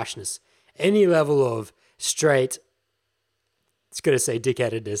level of brashness, any level of straight it's going to say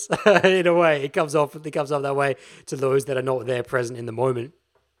dickheadedness. In a way, it comes off that way to those that are not there present in the moment.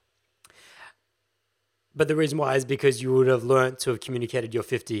 But the reason why is because you would have learned to have communicated your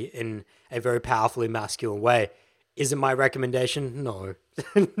 50 in a very powerfully masculine way. Is it my recommendation? No.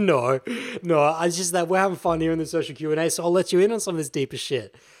 No. It's just that we're having fun here in the social Q&A, so I'll let you in on some of this deeper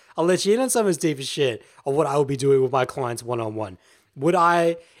shit. Of what I will be doing with my clients one-on-one.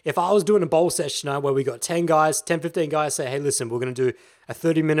 If I was doing a bowl session tonight where we got 10, 15 guys say, hey, listen, we're going to do a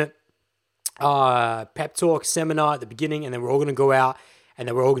 30-minute pep talk seminar at the beginning, and then we're all going to go out, and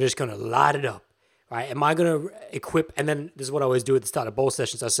then we're all just going to light it up. Right? Am I going to equip? And then this is what I always do at the start of bowl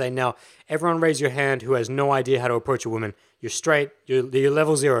sessions. I say, now, everyone raise your hand who has no idea how to approach a woman. You're straight. You're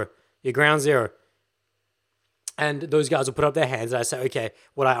level 0. You're ground 0. And those guys will put up their hands. And I say, okay,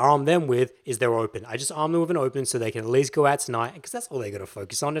 what I arm them with is they're open. I just arm them with an open so they can at least go out tonight. Because that's all they got to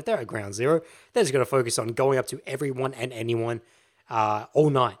focus on. If they're at ground 0, they're just going to focus on going up to everyone and anyone all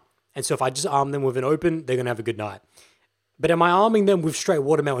night. And so if I just arm them with an open, they're going to have a good night. But am I arming them with straight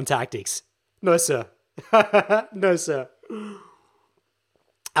watermelon tactics? No, sir. No, sir.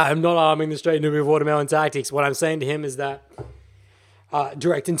 I'm not arming the straight newbie with watermelon tactics. What I'm saying to him is that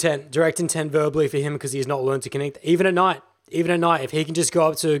direct intent verbally for him because he's not learned to connect. Even at night, if he can just go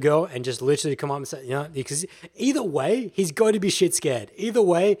up to a girl and just literally come up and say, because either way, he's going to be shit scared. Either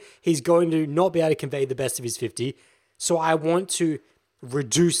way, he's going to not be able to convey the best of his 50. So I want to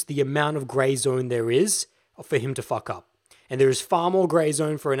reduce the amount of gray zone there is for him to fuck up. And there is far more gray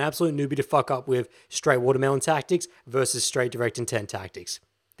zone for an absolute newbie to fuck up with straight watermelon tactics versus straight direct intent tactics.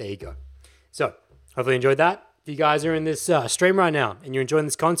 There you go. So, hopefully you enjoyed that. If you guys are in this stream right now and you're enjoying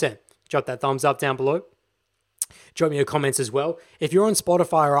this content, drop that thumbs up down below. Drop me your comments as well. If you're on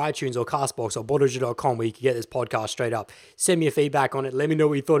Spotify or iTunes or Castbox or bodoja.com where you can get this podcast straight up, send me your feedback on it. Let me know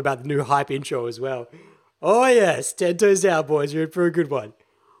what you thought about the new hype intro as well. Oh yes, 10 toes down, boys. You're in for a good one.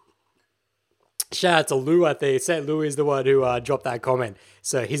 Shout out to Lou, I think. Lou is the one who dropped that comment.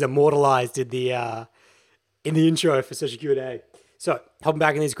 So he's immortalized in the intro for such a Q&A. So hopping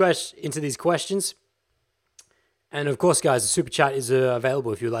back into these questions. And of course, guys, the super chat is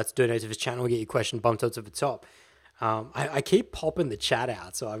available if you'd like to donate to this channel and get your question bumped up to the top. I keep popping the chat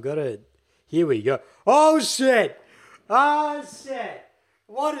out, so I've got to... Here we go. Oh, shit! What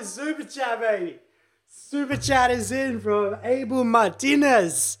a super chat, baby! Super chat is in from Abel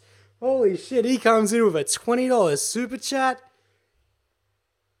Martinez. Holy shit, he comes in with a $20 super chat.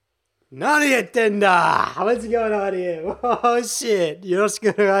 Nadia Tenda! What's going on here? Oh shit,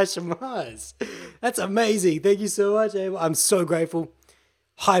 Yoroshiku. That's amazing. Thank you so much, Abel. I'm so grateful.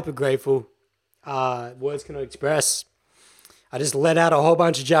 Hyper grateful. Words cannot express. I just let out a whole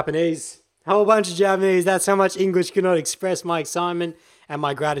bunch of Japanese. That's how much English cannot express my excitement and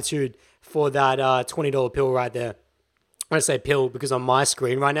my gratitude for that $20 pill right there. When I say pill, because on my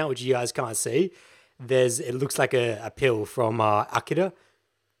screen right now, which you guys can't see, it looks like a pill from Akira.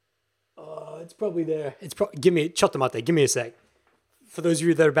 It's probably there. Chop them up there. Give me a sec. For those of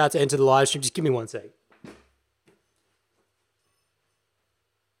you that are about to enter the live stream, just give me 1 sec.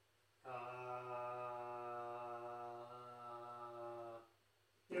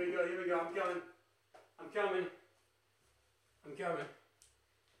 Here we go. I'm coming.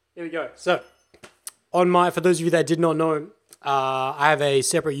 Here we go. So, for those of you that did not know, I have a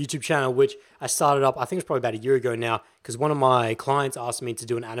separate YouTube channel which I started up, I think it's probably about a year ago now, because one of my clients asked me to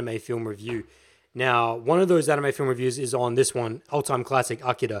do an anime film review. Now, one of those anime film reviews is on this one, all-time classic,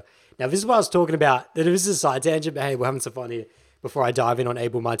 Akira. Now, this is what I was talking about. This is a side tangent, but hey, we're having some fun here before I dive in on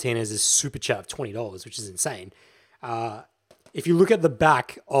Abel Martinez's super chat of $20, which is insane. If you look at the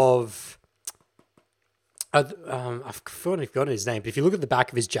back of... I've forgotten his name, but if you look at the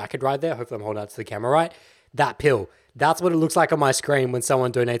back of his jacket right there, hopefully I'm holding out to the camera right, that pill, that's what it looks like on my screen when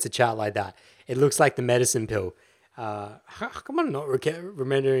someone donates a chat like that. It looks like the medicine pill. How come I'm not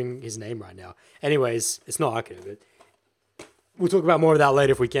remembering his name right now? Anyways, it's not Akira, but we'll talk about more of that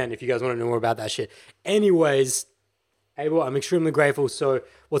later if we can, if you guys want to know more about that shit. Anyways, Abel, I'm extremely grateful. So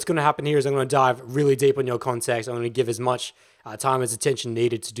what's going to happen here is I'm going to dive really deep on your context. I'm going to give as much time as attention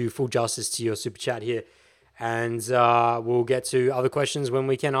needed to do full justice to your super chat here. And we'll get to other questions when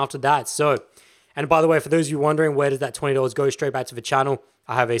we can after that. So, and by the way, for those of you wondering, where does that $20 go? Straight back to the channel.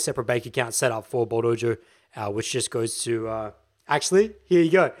 I have a separate bank account set up for Bodojo, which just goes to... actually, here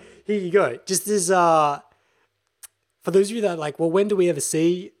you go. Just as... for those of you that are like, well, when do we ever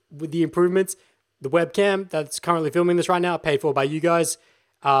see with the improvements? The webcam that's currently filming this right now, paid for by you guys.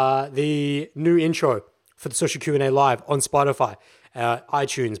 The new intro for the Social Q&A Live on Spotify,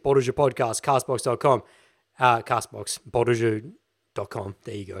 iTunes, Bodojo Podcast, Castbox.com. Bodojo.com.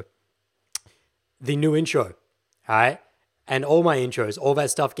 There you go. The new intro. All right. And all my intros, all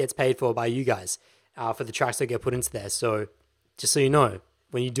that stuff gets paid for by you guys for the tracks that get put into there. So just so you know,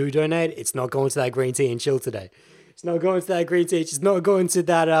 when you do donate, it's not going to that green tea and chill today. It's not going to that green tea. It's not going to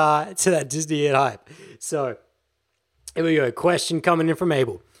that Disney and hype. So here we go. Question coming in from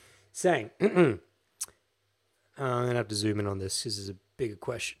Abel, saying, I'm gonna have to zoom in on this because this is a bigger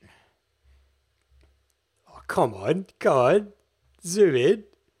question. Oh, come on, zoom in.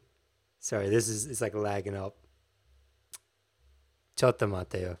 Sorry, it's like lagging up. Chotto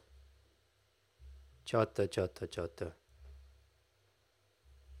Mateo. Chotto.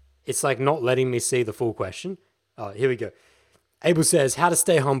 It's like not letting me see the full question. Oh, here we go. Abel says, how to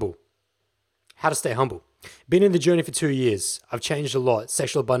stay humble. Been in the journey for 2 years. I've changed a lot.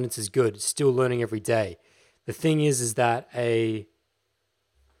 Sexual abundance is good. Still learning every day. The thing is that a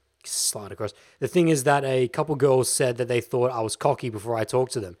couple girls said that they thought I was cocky before I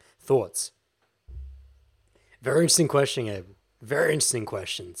talked to them. Thoughts? Very interesting question, Abel. Very interesting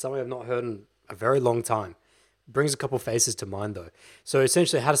question. Something I've not heard in a very long time. Brings a couple faces to mind though. So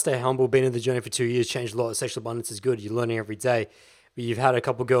essentially, how to stay humble. Been in the journey for 2 years. Changed a lot. Sexual abundance is good. You're learning every day. But you've had a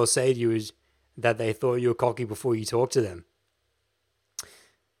couple girls say to you that they thought you were cocky before you talked to them.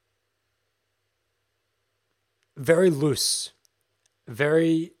 Very loose.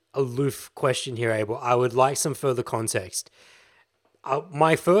 Very aloof question here, Abel. I would like some further context.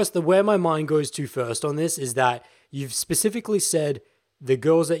 Where my mind goes to first on this is that you've specifically said the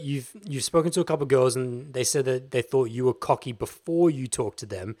girls that you've spoken to a couple of girls and they said that they thought you were cocky before you talked to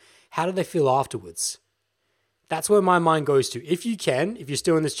them. How did they feel afterwards? That's where my mind goes to. If you're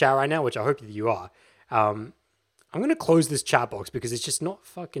still in this chat right now, which I hope that you are, I'm going to close this chat box because it's just not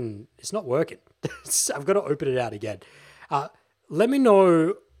it's not working. I've got to open it out again. Let me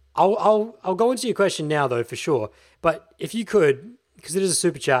know. I'll go into your question now though, for sure. But if you could, because it is a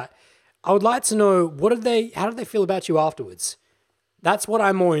super chat, I would like to know how did they feel about you afterwards? That's what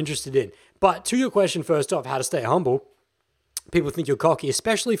I'm more interested in. But to your question first off, how to stay humble. People think you're cocky,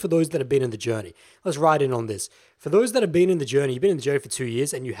 especially for those that have been in the journey. Let's ride in on this. For those that have been in the journey, you've been in the journey for 2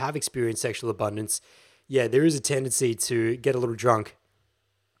 years and you have experienced sexual abundance, yeah, there is a tendency to get a little drunk,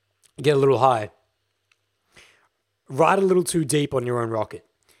 get a little high, ride a little too deep on your own rocket.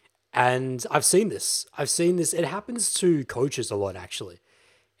 And I've seen this. It happens to coaches a lot, actually.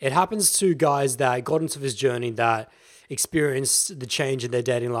 It happens to guys that got into this journey that experienced the change in their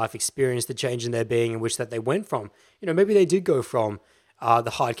dating life, experienced the change in their being, in which that they went from. Maybe they did go from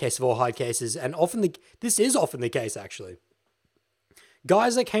the hard case of all hard cases, and this is often the case, actually.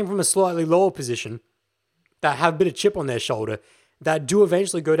 Guys that came from a slightly lower position, that have a bit of chip on their shoulder, that do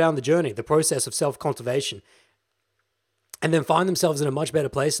eventually go down the journey, the process of self-cultivation, and then find themselves in a much better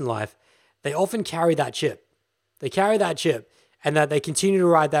place in life, they often carry that chip. And that they continue to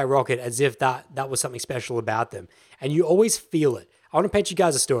ride that rocket as if that was something special about them. And you always feel it. I want to paint you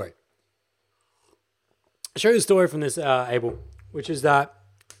guys a story. I'll show you a story from this, Abel, which is that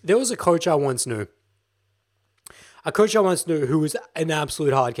there was a coach I once knew. Who was an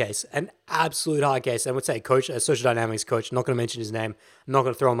absolute hard case. I would say coach, a social dynamics coach. I'm not going to mention his name. I'm not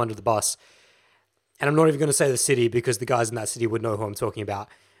going to throw him under the bus. And I'm not even going to say the city because the guys in that city would know who I'm talking about.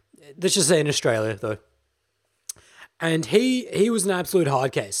 Let's just say in Australia, though. And he was an absolute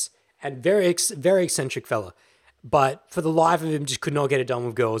hard case and very eccentric fella. But for the life of him, just could not get it done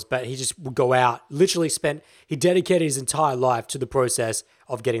with girls. But he just would go out, he dedicated his entire life to the process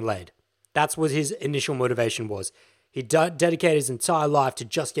of getting laid. That's what his initial motivation was. He dedicated his entire life to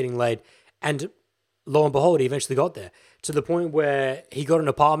just getting laid. And lo and behold, he eventually got there to the point where he got an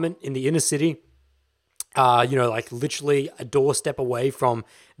apartment in the inner city. Like literally a doorstep away from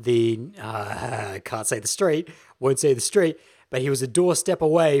I can't say the street, won't say the street, but he was a doorstep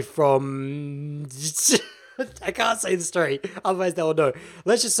away from, I can't say the street, otherwise they'll know.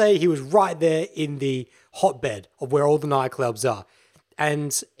 Let's just say he was right there in the hotbed of where all the nightclubs are.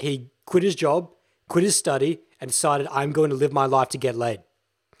 And he quit his job, quit his study, and decided, I'm going to live my life to get laid.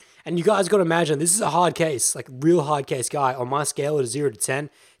 And you guys got to imagine, this is a hard case, like real hard case guy. On my scale, it is 0 to 10,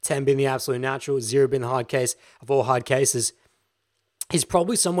 10 being the absolute natural, 0 being the hard case of all hard cases. He's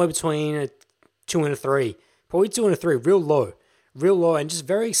probably somewhere between a 2 and a 3. Probably 2 and a 3, real low, and just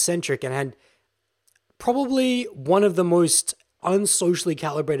very eccentric, and had probably one of the most unsocially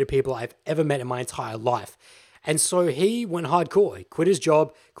calibrated people I've ever met in my entire life. And so he went hardcore. He quit his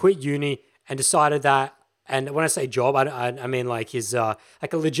job, quit uni, and decided that, and when I say job, I mean like his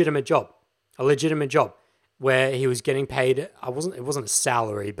like a legitimate job where he was getting paid. It wasn't a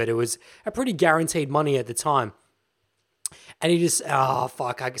salary, but it was a pretty guaranteed money at the time. And he just, so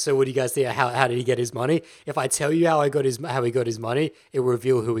what do you guys think? How did he get his money? If I tell you how he got his money, it will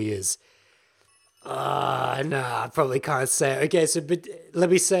reveal who he is. No, I probably can't say it. Okay, so but let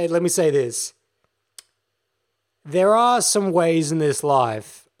me say this. There are some ways in this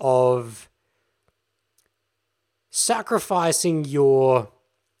life of sacrificing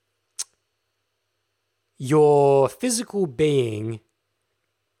your physical being.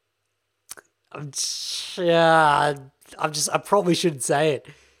 Yeah, I probably shouldn't say it.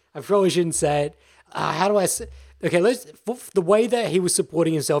 How do I say? Okay, the way that he was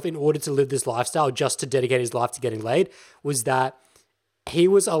supporting himself in order to live this lifestyle, just to dedicate his life to getting laid, was that he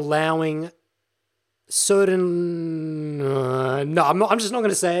was allowing certain. No, I'm not. I'm just not going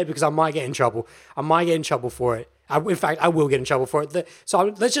to say it because I might get in trouble. I might get in trouble for it. In fact, I will get in trouble for it.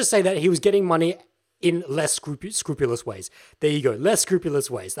 Let's just say that he was getting money in less scrupulous ways. There you go, less scrupulous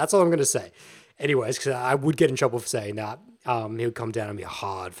ways. That's all I'm going to say. Anyways, because I would get in trouble for saying that. He would come down on me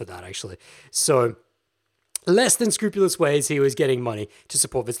hard for that, actually. So, less than scrupulous ways, he was getting money to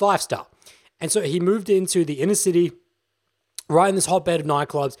support this lifestyle. And so he moved into the inner city, right in this hotbed of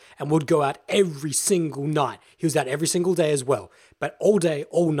nightclubs, and would go out every single night. He was out every single day as well, but all day,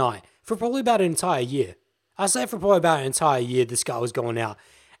 all night, for probably about an entire year. I say for probably about an entire year, this guy was going out.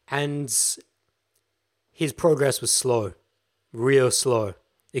 And his progress was slow, real slow,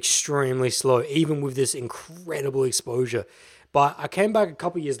 extremely slow, even with this incredible exposure. But I came back a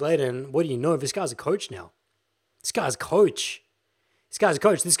couple years later, and what do you know? This guy's a coach now. This guy's a coach.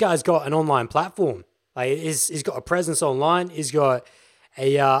 This guy's got an online platform. Like he's got a presence online. He's got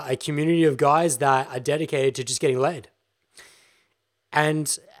a community of guys that are dedicated to just getting laid.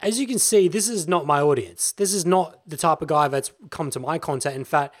 And as you can see, this is not my audience. This is not the type of guy that's come to my content. In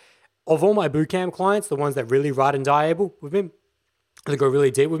fact, of all my bootcamp clients, the ones that really ride and die able with me, that go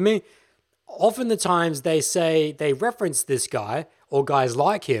really deep with me, often the times they reference this guy or guys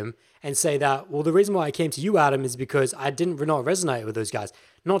like him and say that, well, the reason why I came to you, Adam, is because I did not resonate with those guys.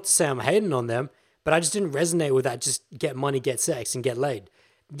 Not to say I'm hating on them, but I just didn't resonate with that. Just get money, get sex, and get laid.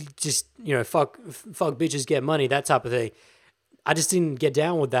 Just, fuck bitches, get money, that type of thing. I just didn't get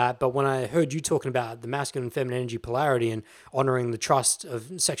down with that. But when I heard you talking about the masculine and feminine energy polarity and honoring the trust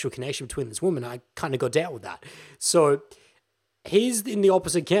of sexual connection between this woman, I kind of got down with that. So he's in the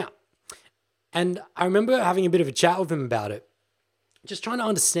opposite camp. And I remember having a bit of a chat with him about it, just trying to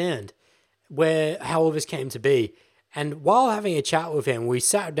understand how all this came to be. And while having a chat with him, we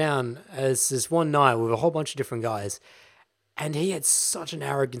sat down as this one night with a whole bunch of different guys, and he had such an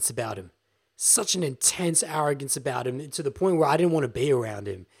arrogance about him. Such an intense arrogance about him to the point where I didn't want to be around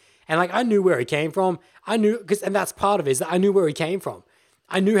him. And I knew where he came from. And that's part of it, is that I knew where he came from.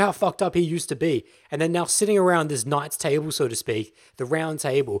 I knew how fucked up he used to be. And then now sitting around this knight's table, so to speak, the round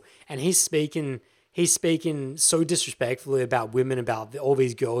table, and he's speaking so disrespectfully about women, about all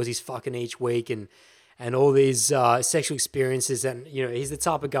these girls he's fucking each week, and all these sexual experiences. And, he's the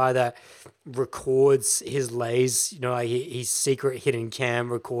type of guy that records his lays, he's secret hidden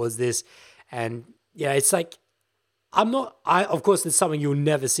cam records this. And it's of course, there's something you'll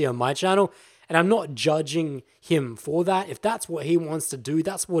never see on my channel, and I'm not judging him for that. If that's what he wants to do,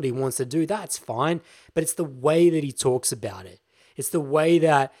 that's what he wants to do. That's fine. But it's the way that he talks about it. It's the way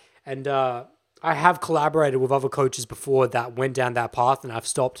that, and I have collaborated with other coaches before that went down that path, and I've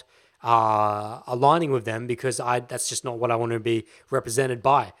stopped aligning with them because that's just not what I want to be represented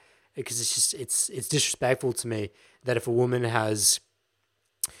by. Because it's disrespectful to me that if a woman has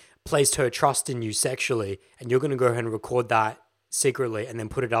placed her trust in you sexually and you're going to go ahead and record that secretly and then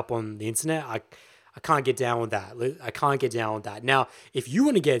put it up on the internet, I can't get down with that. I can't get down with that. Now, if you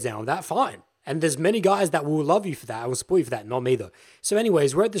want to get down with that, fine. And there's many guys that will love you for that. I will support you for that. Not me, though. So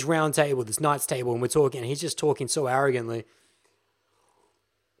anyways, we're at this round table, this knight's table, and we're talking, and he's just talking so arrogantly.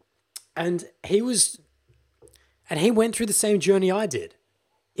 And he went through the same journey I did,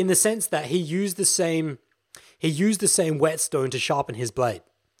 in the sense that he used the same whetstone to sharpen his blade.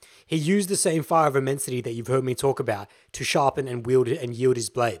 He used the same fire of immensity that you've heard me talk about to sharpen and wield it and yield his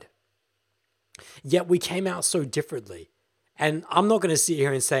blade. Yet we came out so differently. And I'm not going to sit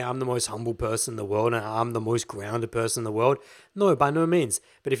here and say I'm the most humble person in the world and I'm the most grounded person in the world. No, by no means.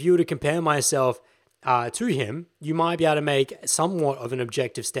 But if you were to compare myself to him, you might be able to make somewhat of an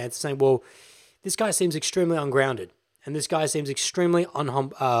objective stance, saying, well, this guy seems extremely ungrounded. And this guy seems extremely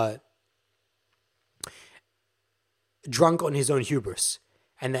drunk on his own hubris.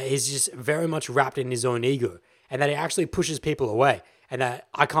 And that he's just very much wrapped in his own ego, and that he actually pushes people away, and that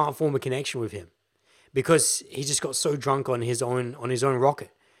I can't form a connection with him because he just got so drunk on his own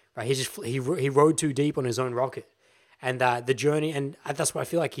rocket, right? He rode too deep on his own rocket, and the journey, and that's why I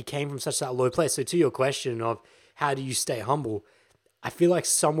feel like he came from such that low place. So to your question of how do you stay humble, I feel like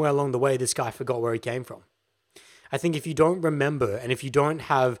somewhere along the way this guy forgot where he came from. I think if you don't remember, and if you don't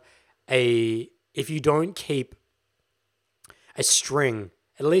have a if you don't keep a string,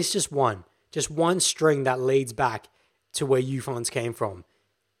 at least just one string that leads back to where you once came from,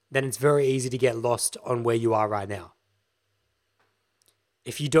 then it's very easy to get lost on where you are right now.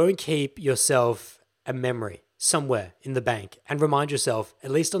 If you don't keep yourself a memory somewhere in the bank and remind yourself,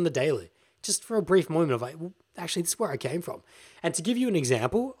 at least on the daily, just for a brief moment of like, well, actually, this is where I came from. And to give you an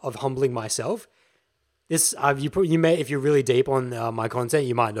example of humbling myself, this you may, if you're really deep on my content,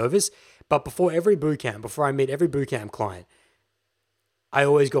 you might know this. But before I meet every bootcamp client, I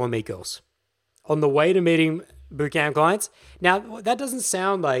always go and meet girls. On the way to meeting bootcamp clients, now that doesn't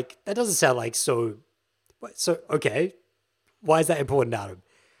sound like so okay. Why is that important, Adam?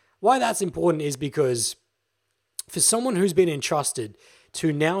 Why that's important is because for someone who's been entrusted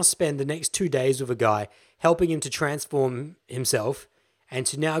to now spend the next 2 days with a guy, helping him to transform himself, and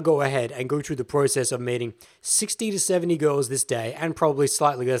to now go ahead and go through the process of meeting 60 to 70 girls this day, and probably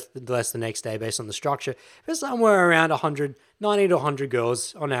slightly less the next day based on the structure, but somewhere around 90 to 100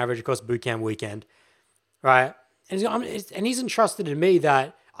 girls on average across bootcamp weekend, right? And he's entrusted in me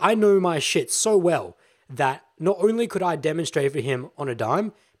that I know my shit so well that not only could I demonstrate for him on a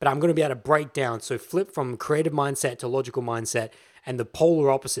dime, but I'm going to be able to break down. So flip from creative mindset to logical mindset, and the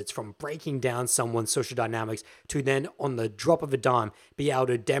polar opposites from breaking down someone's social dynamics to then on the drop of a dime, be able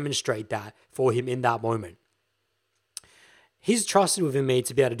to demonstrate that for him in that moment. He's trusted within me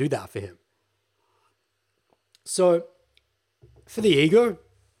to be able to do that for him. So for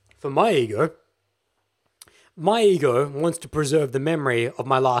my ego wants to preserve the memory of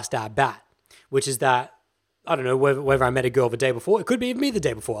my last at bat, which is that, I don't know, whether I met a girl the day before. It could be even me the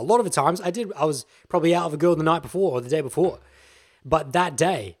day before. A lot of the times I was probably out of a girl the night before or the day before. But that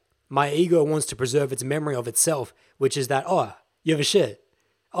day, my ego wants to preserve its memory of itself, which is that, oh, you have a shit.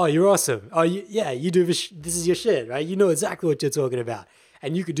 Oh, you're awesome. Oh, you do this. This is your shit, right? You know exactly what you're talking about.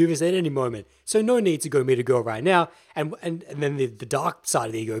 And you could do this at any moment. So no need to go meet a girl right now. And then the dark side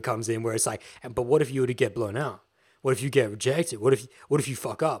of the ego comes in where it's like, but what if you were to get blown out? What if you get rejected? What if you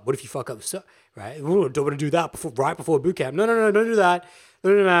fuck up? What if you fuck up stuff, right? We don't want to do that right before boot camp. No, don't do that.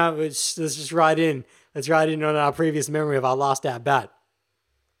 No. Let's just ride in. Let's ride in on our previous memory of our last at bat.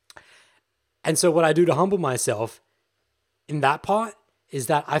 And so what I do to humble myself in that part is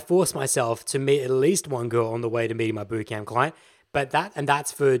that I force myself to meet at least one girl on the way to meeting my bootcamp client. But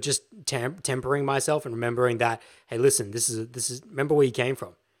that's for just tempering myself and remembering that, hey, listen, this is remember where you came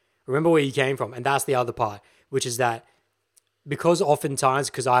from. Remember where you came from. And that's the other part, which is that because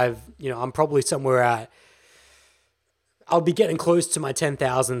I'm probably somewhere I'll be getting close to my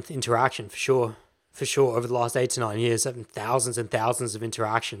 10,000th interaction for sure over the last 8 to 9 years, having thousands and thousands of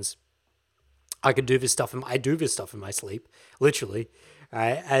interactions. I do this stuff in my sleep, literally,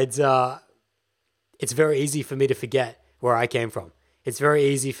 right? And it's very easy for me to forget where I came from. It's very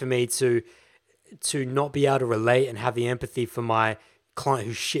easy for me to not be able to relate and have the empathy for my client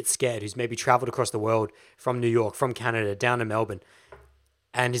who's shit scared, who's maybe traveled across the world from New York, from Canada, down to Melbourne,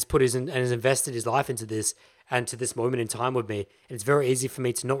 and has invested his life into this and to this moment in time with me. And it's very easy for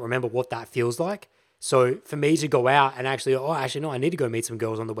me to not remember what that feels like. So for me to go out and I need to go meet some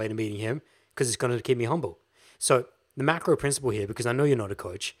girls on the way to meeting him because it's going to keep me humble. So the macro principle here, because I know you're not a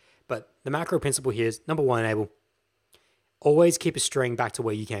coach, but the macro principle here is, number one, Abel, always keep a string back to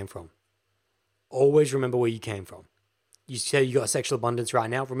where you came from. Always remember where you came from. You say you got sexual abundance right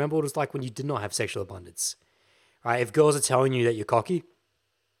now. Remember what it was like when you did not have sexual abundance, right? If girls are telling you that you're cocky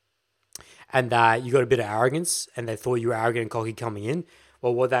and that you got a bit of arrogance and they thought you were arrogant and cocky coming in,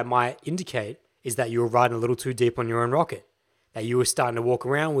 well, what that might indicate is that you were riding a little too deep on your own rocket, that you were starting to walk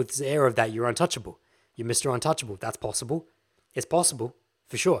around with this air of that you're untouchable. You're Mr. Untouchable. That's possible. It's possible,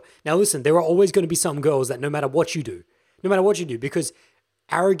 for sure. Now listen, there are always going to be some girls that no matter what you do, because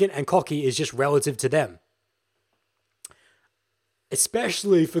arrogant and cocky is just relative to them.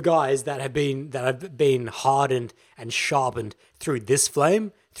 Especially for guys that have been hardened and sharpened through this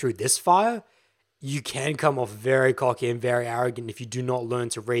flame, through this fire, you can come off very cocky and very arrogant if you do not learn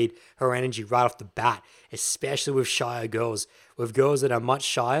to read her energy right off the bat, especially with shyer girls. With girls that are much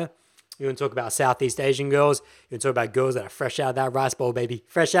shyer, you want to talk about Southeast Asian girls, you want to talk about girls that are fresh out of that rice bowl, baby.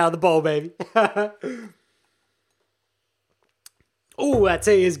 Fresh out of the bowl, baby. Oh, that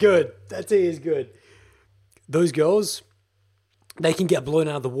tea is good. Those girls, they can get blown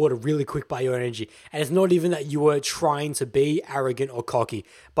out of the water really quick by your energy. And it's not even that you were trying to be arrogant or cocky.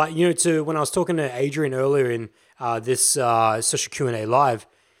 But, when I was talking to Adrian earlier in this social Q&A live,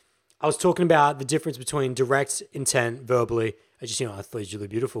 I was talking about the difference between direct intent verbally, I thought you look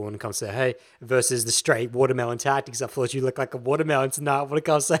beautiful when it comes to hey, versus the straight watermelon tactics. I thought you look like a watermelon tonight when it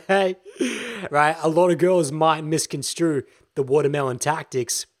comes to hey, right? A lot of girls might misconstrue the watermelon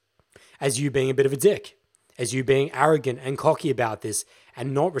tactics as you being a bit of a dick, as you being arrogant and cocky about this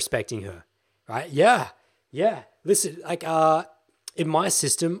and not respecting her, right? Yeah. Listen, like in my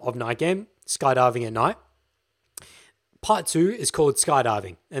system of night game, skydiving at night, part 2 is called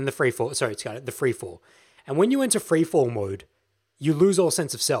skydiving and the free fall. The free fall. And when you enter free fall mode, you lose all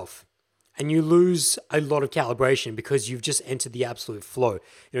sense of self. And you lose a lot of calibration because you've just entered the absolute flow.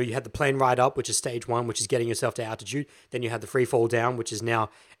 You had the plane ride up, which is stage 1, which is getting yourself to altitude. Then you had the free fall down, which is now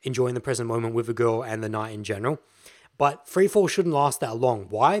enjoying the present moment with a girl and the night in general. But free fall shouldn't last that long.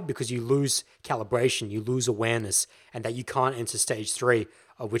 Why? Because you lose calibration, you lose awareness, and that you can't enter stage 3,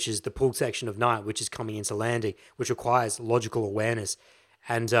 which is the pull section of night, which is coming into landing, which requires logical awareness.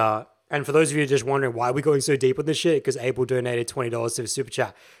 And for those of you just wondering why we're going so deep on this shit, because Abel donated $20 to the super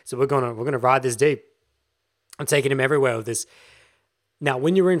chat. So we're gonna ride this deep. I'm taking him everywhere with this. Now,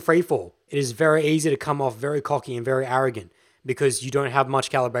 when you're in free fall, it is very easy to come off very cocky and very arrogant because you don't have much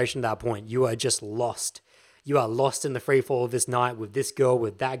calibration at that point. You are just lost. You are lost in the free fall of this night with this girl,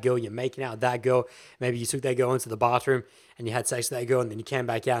 with that girl. You're making out with that girl. Maybe you took that girl into the bathroom and you had sex with that girl, and then you came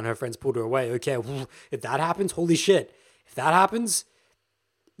back out and her friends pulled her away. Okay, if that happens, holy shit. If that happens,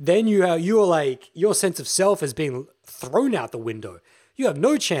 then you're like, your sense of self is being thrown out the window. You have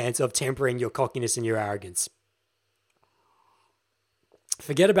no chance of tempering your cockiness and your arrogance.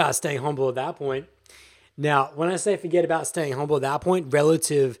 Forget about staying humble at that point. Now, when I say forget about staying humble at that point,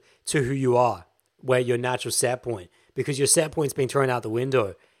 relative to who you are, where your natural set point, because your set point's been thrown out the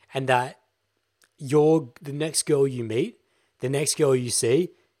window, and that the next girl you meet, the next girl you see,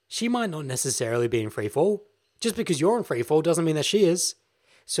 she might not necessarily be in free fall. Just because you're in free fall doesn't mean that she is.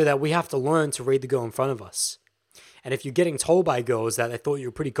 So that we have to learn to read the girl in front of us. And if you're getting told by girls that they thought you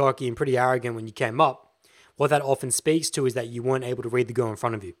were pretty cocky and pretty arrogant when you came up, what that often speaks to is that you weren't able to read the girl in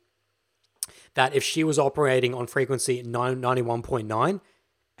front of you. That if she was operating on frequency 91.9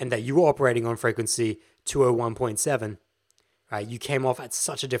 and that you were operating on frequency 201.7, right, you came off at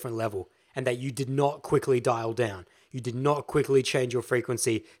such a different level, and that you did not quickly dial down. You did not quickly change your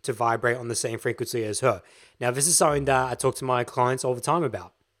frequency to vibrate on the same frequency as her. Now, this is something that I talk to my clients all the time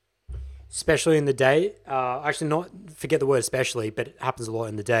about, especially in the day. Actually, not forget the word especially, but it happens a lot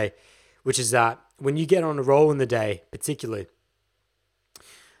in the day, which is that when you get on a roll in the day, particularly,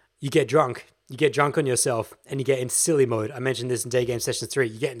 you get drunk. You get drunk on yourself and you get into silly mode. I mentioned this in Day Game Session 3.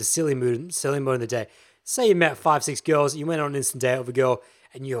 You get into silly mode in the day. Say you met 5-6 girls, you went on an instant date with a girl,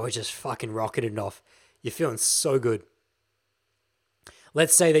 and you were just fucking rocketing off. You're feeling so good.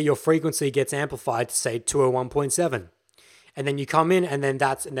 Let's say that your frequency gets amplified to say 201.7. And then you come in and then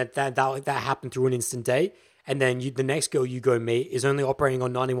that happened through an instant date. And then the next girl you go meet is only operating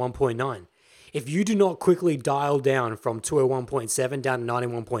on 91.9. If you do not quickly dial down from 201.7 down to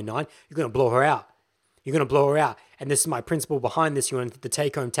 91.9, you're going to blow her out. You're going to blow her out. And this is my principle behind this. You want the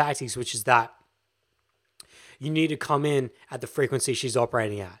take-home tactics, which is that you need to come in at the frequency she's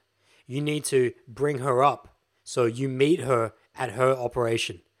operating at. You need to bring her up. So you meet her at her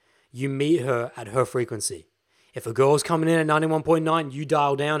operation. You meet her at her frequency. If a girl's coming in at 91.9, you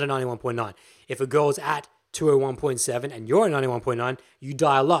dial down to 91.9. If a girl's at 201.7 and you're at 91.9, you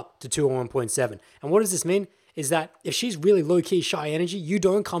dial up to 201.7. And what does this mean? Is that if she's really low-key shy energy, you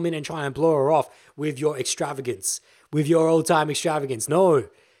don't come in and try and blow her off with your extravagance, with your old-time extravagance. No,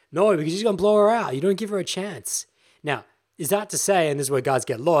 because she's going to blow her out. You don't give her a chance. Now, is that to say, and this is where guys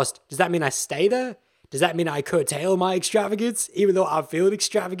get lost, does that mean I stay there? Does that mean I curtail my extravagance, even though I'm feeling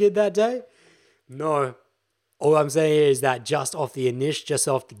extravagant that day? No. All I'm saying is that just off the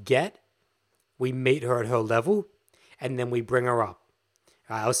get, we meet her at her level, and then we bring her up.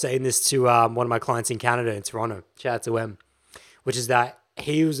 I was saying this to one of my clients in Canada, in Toronto, shout out to him, which is that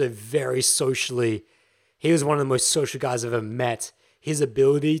he was one of the most social guys I've ever met. His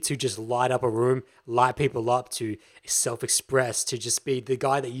ability to just light up a room, light people up, to self-express, to just be the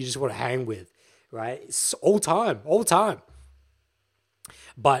guy that you just want to hang with, right? It's all time.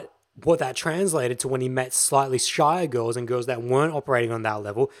 But what that translated to when he met slightly shyer girls and girls that weren't operating on that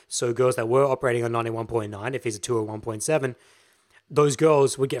level, so girls that were operating on 91.9, if he's a 201.7, those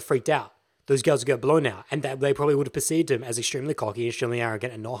girls would get freaked out. Those girls would get blown out, and that they probably would have perceived him as extremely cocky, extremely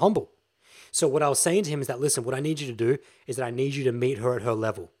arrogant, and not humble. So what I was saying to him is that, listen, what I need you to do is that I need you to meet her at her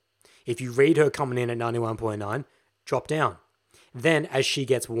level. If you read her coming in at 91.9, drop down. Then as she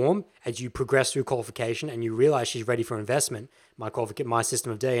gets warm, as you progress through qualification and you realize she's ready for investment, my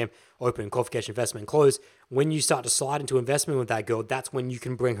system of DM, open, qualification, investment, close, when you start to slide into investment with that girl, that's when you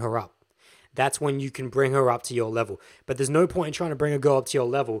can bring her up. That's when you can bring her up to your level. But there's no point in trying to bring a girl up to your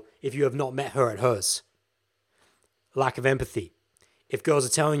level if you have not met her at hers. Lack of empathy. If girls are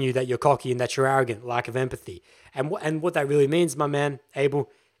telling you that you're cocky and that you're arrogant, lack of empathy. And what that really means, my man, Abel,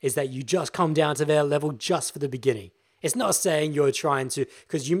 is that you just come down to their level just for the beginning. It's not saying you're trying to,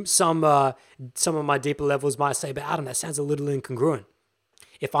 because some of my deeper levels might say, but Adam, that sounds a little incongruent.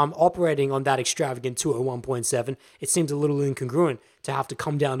 If I'm operating on that extravagant 201.7, it seems a little incongruent to have to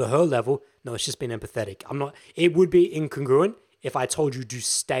come down to her level. No, it's just being empathetic. It would be incongruent if I told you to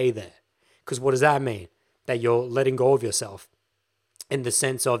stay there. Because what does that mean? That you're letting go of yourself in the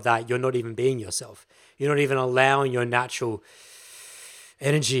sense of that you're not even being yourself. You're not even allowing your natural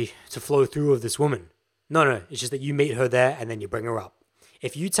energy to flow through of this woman. No, it's just that you meet her there and then you bring her up.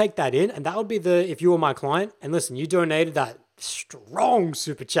 If you take that in, and that would be if you were my client, and listen, you donated that strong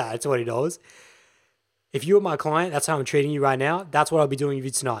super chat at $20. If you were my client, that's how I'm treating you right now. That's what I'll be doing with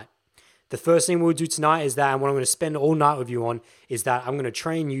you tonight. The first thing we'll do tonight is that, and what I'm going to spend all night with you on, is that I'm going to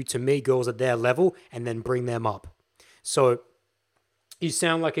train you to meet girls at their level and then bring them up. So you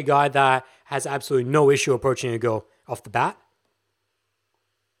sound like a guy that has absolutely no issue approaching a girl off the bat,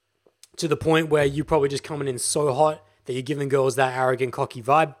 to the point where you're probably just coming in so hot that you're giving girls that arrogant, cocky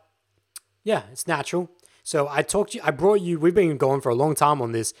vibe. Yeah, it's natural. So we've been going for a long time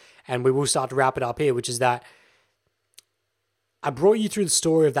on this, and we will start to wrap it up here, which is that I brought you through the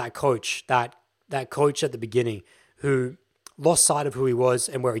story of that coach at the beginning who lost sight of who he was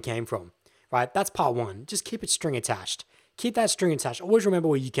and where he came from, right? That's part one. Just keep it string attached. Keep that string attached. Always remember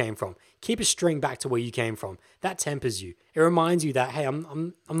where you came from. Keep a string back to where you came from. That tempers you. It reminds you that, hey,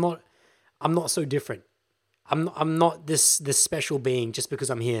 I'm not so different. I'm not this special being just because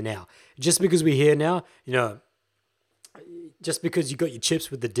I'm here now. Just because we're here now, just because you got your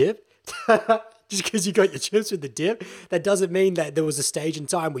chips with the dip, just because you got your chips with the dip, that doesn't mean that there was a stage in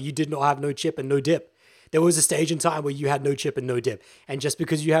time where you did not have no chip and no dip. There was a stage in time where you had no chip and no dip. And just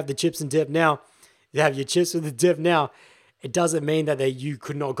because you have the chips and dip now, you have your chips with the dip now, it doesn't mean that you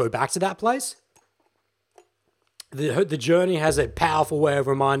could not go back to that place. The journey has a powerful way of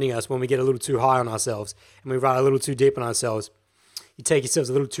reminding us when we get a little too high on ourselves and we ride a little too deep on ourselves. You take yourselves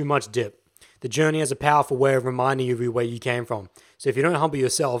a little too much dip. The journey has a powerful way of reminding you of where you came from. So if you don't humble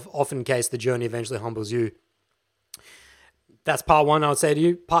yourself, often in case the journey eventually humbles you. That's part one, I would say to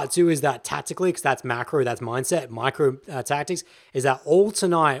you. Part two is that tactically, because that's macro, that's mindset, micro tactics, is that all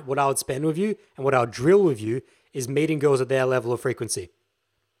tonight, what I would spend with you and what I would drill with you is meeting girls at their level of frequency.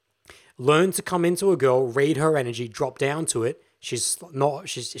 Learn to come into a girl, read her energy, drop down to it. She's not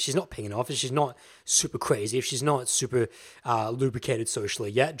pinging off. If she's not super crazy, if she's not super lubricated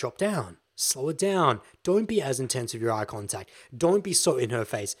socially yet, drop down. Slow it down. Don't be as intense with your eye contact. Don't be so in her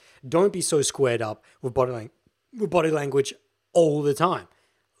face. Don't be so squared up with body language all the time.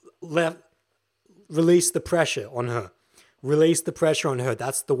 Release the pressure on her. Release the pressure on her.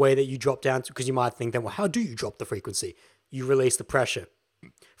 That's the way that you drop down to, because you might think then, well, how do you drop the frequency? You release the pressure.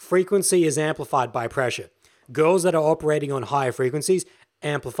 Frequency is amplified by pressure. Girls that are operating on higher frequencies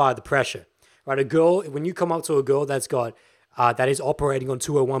amplify the pressure, right? A girl, when you come up to a girl that is operating on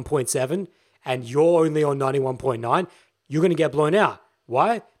 201.7 and you're only on 91.9, you're going to get blown out.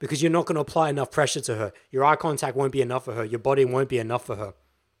 Why? Because you're not going to apply enough pressure to her. Your eye contact won't be enough for her. Your body won't be enough for her.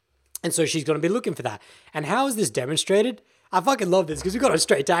 And so she's going to be looking for that. And how is this demonstrated? I fucking love this because we've got a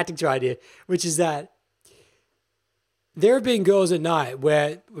straight tactics right here, which is that there have been girls at night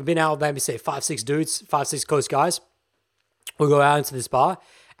where we've been out, maybe say 5-6 dudes, 5-6 close guys. We'll go out into this bar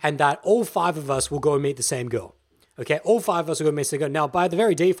and that all 5 of us will go and meet the same girl. Okay, all 5 of us will go meet the same girl. Now, by the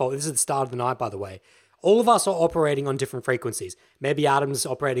very default, this is the start of the night, by the way. All of us are operating on different frequencies. Maybe Adam's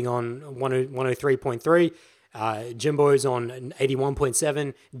operating on 103.3, Jimbo's on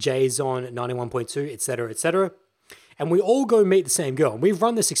 81.7, Jay's on 91.2, etc., etc. And we all go meet the same girl. And we've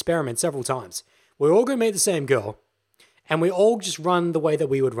run this experiment several times. We all go meet the same girl. And we all just run the way that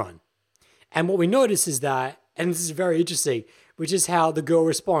we would run. And what we notice is that, and this is very interesting, which is how the girl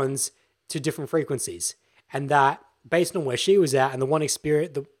responds to different frequencies. And that based on where she was at and the one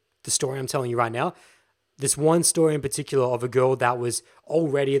experience, the story I'm telling you right now, this one story in particular of a girl that was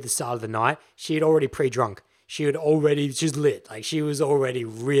already at the start of the night, she had already pre-drunk. She's lit. Like she was already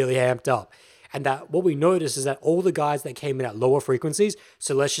really amped up. And that what we noticed is that all the guys that came in at lower frequencies,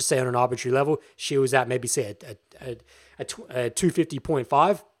 so let's just say on an arbitrary level, she was at maybe say a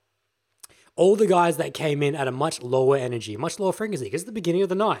 250.5. All the guys that came in at a much lower energy, much lower frequency, because it's the beginning of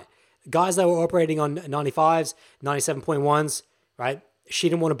the night. Guys that were operating on 95s, 97.1s, right? She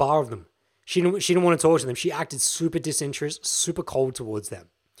didn't want to bar with them. She didn't want to talk to them. She acted super disinterested, super cold towards them.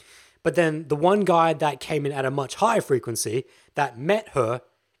 But then the one guy that came in at a much higher frequency that met her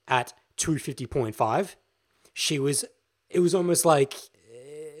at 250.5, it was almost like,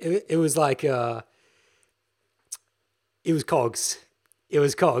 it was cogs. It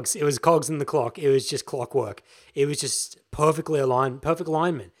was cogs. It was cogs in the clock. It was just clockwork. It was just perfectly aligned, perfect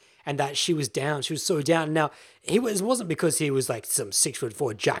alignment. And that she was down. She was so down. Now, it wasn't because he was like some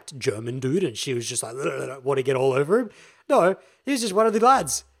 6'4" jacked German dude and she was just like, want to get all over him. No, he was just one of the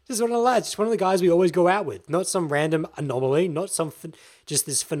lads. Just one of the lads. Just one of the guys we always go out with. Not some random anomaly. Not some just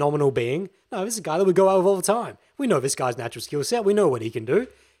this phenomenal being. No, this is a guy that we go out with all the time. We know this guy's natural skill set. We know what he can do.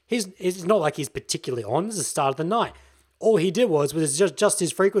 It's not like he's particularly on. This is the start of the night. All he did was just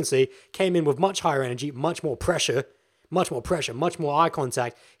his frequency came in with much higher energy, much more pressure, much more eye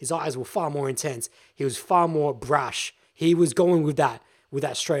contact. His eyes were far more intense. He was far more brash. He was going with that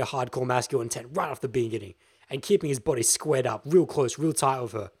straight hardcore masculine intent right off the beginning and keeping his body squared up, real close, real tight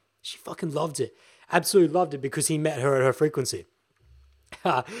with her. She fucking loved it. Absolutely loved it because he met her at her frequency.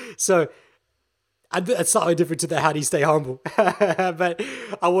 So it's slightly different to the how do you stay humble. But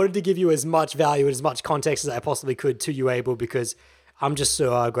I wanted to give you as much value and as much context as I possibly could to you, Abel, because I'm just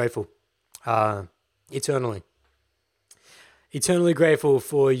so grateful. Eternally eternally grateful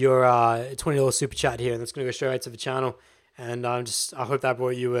for your $20 super chat here, and that's going to go straight to the channel. And I hope that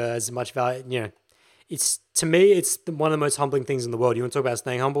brought you as much value. You know, to me, it's one of the most humbling things in the world. You want to talk about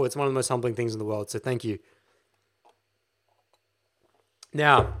staying humble? It's one of the most humbling things in the world. So thank you.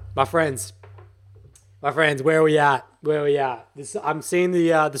 Now, my friends, where are we at? I'm seeing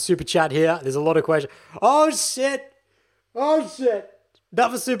the super chat here. There's a lot of questions. Oh shit!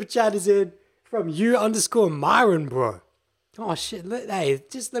 Another super chat is in from you_Myron, bro. Oh shit! Hey,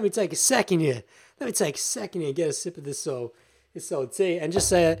 just let me take a second here. And get a sip of this soul tea, and just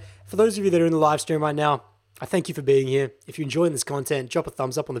say it. For those of you that are in the live stream right now, I thank you for being here. If you're enjoying this content, drop a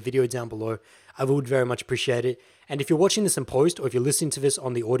thumbs up on the video down below. I would very much appreciate it. And if you're watching this in post, or if you're listening to this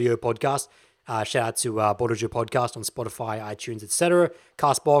on the audio podcast, shout out to Bodojo Podcast on Spotify, iTunes, etc.,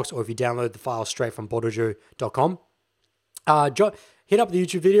 Castbox, or if you download the file straight from bodojo.com. Hit up the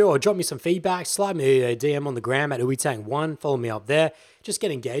YouTube video or drop me some feedback. Slide me a DM on the gram at uitang1. Follow me up there. Just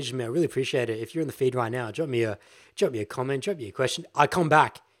get engaged with me. I really appreciate it. If you're in the feed right now, drop me a comment, drop me a question. I come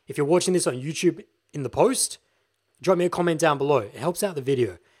back. If you're watching this on YouTube in the post, drop me a comment down below. It helps out the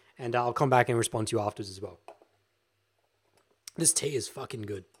video, and I'll come back and respond to you afterwards as well. This tea is fucking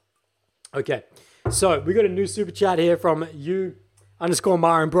good. Okay, so we got a new super chat here from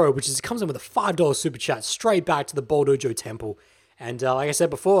you_Myron Bro, which comes in with a $5 super chat straight back to the Bodojo Temple. And like I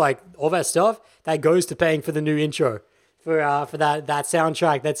said before, like all that stuff, that goes to paying for the new intro, for that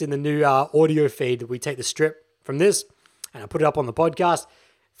soundtrack that's in the new audio feed. We take the strip from this and I put it up on the podcast.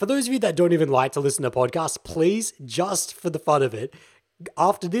 For those of you that don't even like to listen to podcasts, please, just for the fun of it,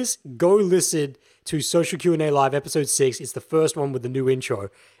 after this, go listen to Social Q&A Live episode 6. It's the first one with the new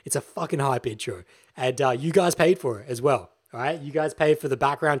intro. It's a fucking hype intro. And you guys paid for it as well. All right, you guys paid for the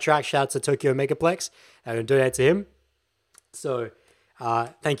background track. Shout out to Tokyo Megaplex. I'm going to donate to him. So,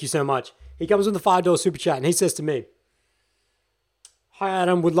 thank you so much. He comes with a $5 super chat and he says to me, "Hi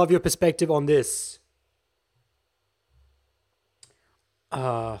Adam, would love your perspective on this."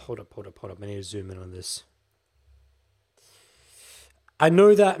 Hold up. I need to zoom in on this. I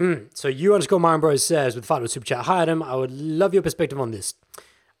know that, so you_Myron Bro says with $5 super chat, "Hi Adam, I would love your perspective on this.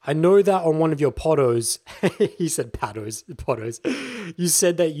 I know that on one of your podos," he said podos, "you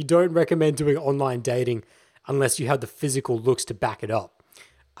said that you don't recommend doing online dating unless you have the physical looks to back it up."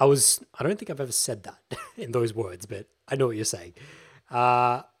 I don't think I've ever said that in those words, but I know what you're saying.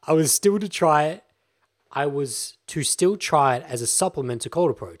 I was to still try it as a supplement to cold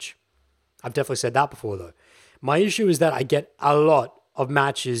approach. I've definitely said that before though. My issue is that I get a lot of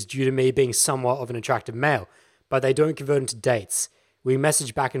matches due to me being somewhat of an attractive male, but they don't convert into dates. We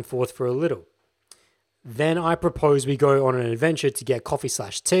message back and forth for a little. Then I propose we go on an adventure to get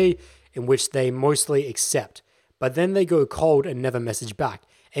coffee/tea, in which they mostly accept. But then they go cold and never message back.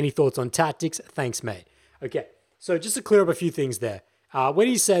 Any thoughts on tactics? Thanks, mate. Okay, so just to clear up a few things there. When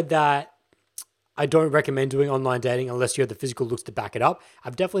he said that I don't recommend doing online dating unless you have the physical looks to back it up,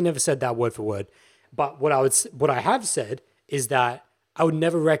 I've definitely never said that word for word. But what I have said is that I would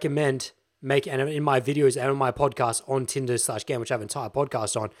never recommend and in my videos and on my podcast on Tinder/Game, which I have an entire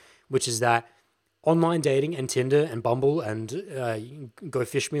podcast on, which is that online dating and Tinder and Bumble and Go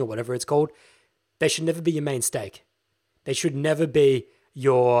Fish Me or whatever it's called, they should never be your main stake. They should never be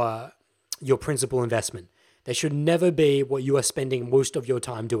your principal investment. They should never be what you are spending most of your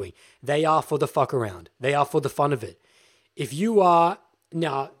time doing. They are for the fuck around. They are for the fun of it. If you are,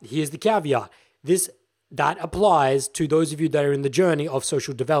 now here's the caveat. That applies to those of you that are in the journey of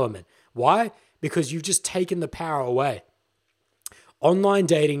social development. Why? Because you've just taken the power away. Online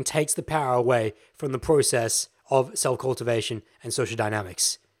dating takes the power away from the process of self-cultivation and social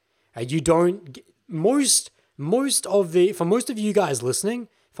dynamics. Most for most of you guys listening,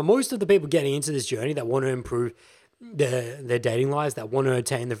 for most of the people getting into this journey that want to improve their dating lives, that want to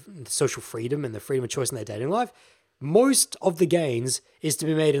attain the social freedom and the freedom of choice in their dating life, most of the gains is to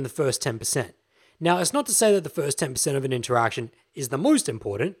be made in the first 10%. Now, it's not to say that the first 10% of an interaction is the most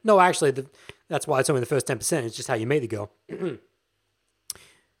important. No, actually, that's why it's only the first 10%. It's just how you meet the girl.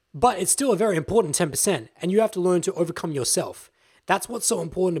 But it's still a very important 10%, and you have to learn to overcome yourself. That's what's so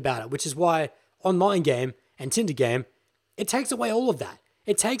important about it, which is why online game and Tinder game, it takes away all of that.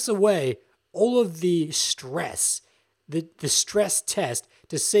 It takes away all of the stress, the stress test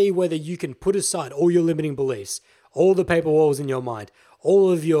to see whether you can put aside all your limiting beliefs, all the paper walls in your mind,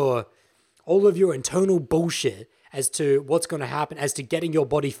 all of your internal bullshit as to what's going to happen, as to getting your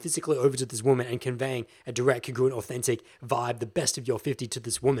body physically over to this woman and conveying a direct, congruent, authentic vibe, the best of your 50 to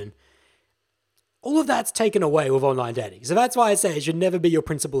this woman. All of that's taken away with online dating. So that's why I say it should never be your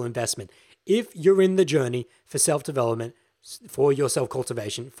principal investment. If you're in the journey for self-development, for your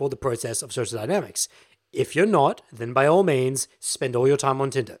self-cultivation, for the process of social dynamics. If you're not, then by all means, spend all your time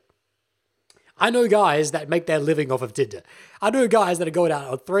on Tinder. I know guys that make their living off of Tinder. I know guys that are going out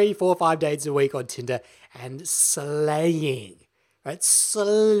on 3, 4, 5 dates a week on Tinder and slaying, right?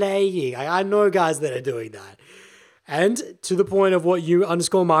 Slaying. I know guys that are doing that. And to the point of what you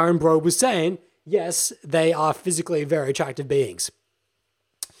 _Myron bro was saying, yes, they are physically very attractive beings.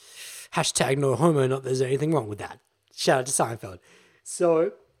 Hashtag no homo, not that there's anything wrong with that. Shout out to Seinfeld.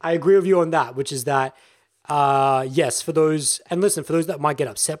 So I agree with you on that, which is that yes, for those, and listen, for those that might get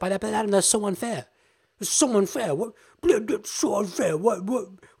upset by that, but Adam, that's so unfair. It's so unfair. That's so unfair.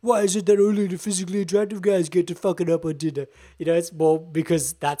 Why is it that only the physically attractive guys get to fuck it up on Tinder? You know, it's well,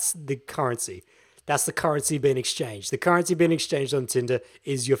 because that's the currency. That's the currency being exchanged. The currency being exchanged on Tinder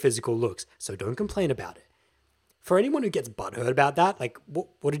is your physical looks. So don't complain about it. For anyone who gets butthurt about that, like,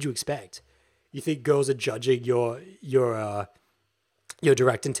 what did you expect? You think girls are judging your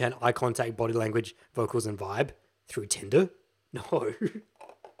direct intent, eye contact, body language, vocals, and vibe through Tinder? No.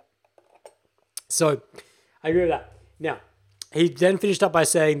 So I agree with that. Now, he then finished up by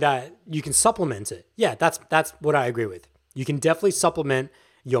saying that you can supplement it. Yeah, that's what I agree with. You can definitely supplement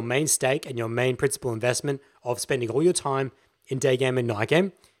your main stake and your main principal investment of spending all your time in day game and night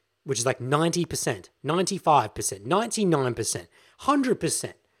game, which is like 90%, 95%, 99%,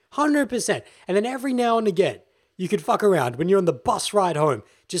 100%, 100%. And then every now and again, you could fuck around when you're on the bus ride home.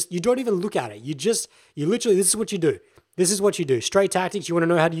 Just, you don't even look at it. You literally, this is what you do. This is what you do. Straight tactics. You want to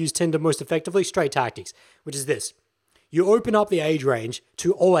know how to use Tinder most effectively? Straight tactics, which is this. You open up the age range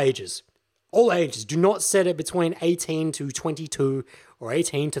to all ages. All ages. Do not set it between 18 to 22 or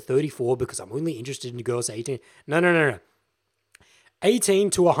 18 to 34 because I'm only interested in girls 18. No. 18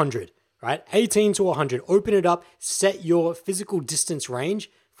 to 100, right? 18 to 100. Open it up. Set your physical distance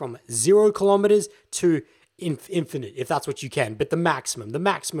range from 0 kilometers to infinite, if that's what you can, but the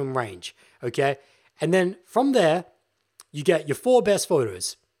maximum range, okay? And then from there, you get your 4 best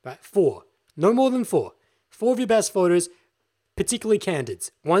photos, right? 4, no more than 4. 4 of your best photos, particularly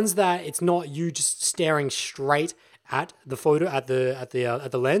candids, ones that it's not you just staring straight at the photo, at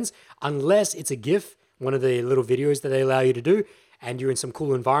the lens, unless it's a GIF, one of the little videos that they allow you to do, and you're in some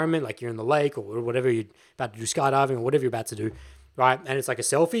cool environment, like you're in the lake or whatever, you're about to do skydiving or whatever you're about to do, right? And it's like a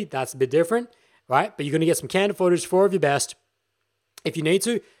selfie, that's a bit different, right? But you're going to get some candid photos, 4 of your best. If you need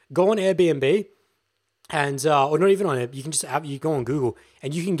to, go on Airbnb and, or not even on it, you can just you go on Google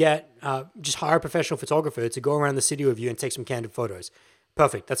and you can get, just hire a professional photographer to go around the city with you and take some candid photos.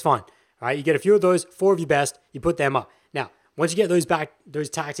 Perfect. That's fine. All right. You get a few of those, 4 of your best, you put them up. Now, once you get those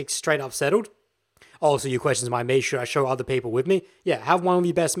tactics straight up settled, also your questions might be, should I show other people with me? Yeah. Have one with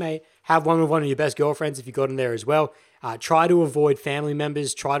your best mate, have one with one of your best girlfriends if you got in there as well. Try to avoid family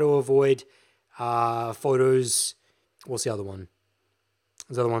members, try to avoid photos. What's the other one?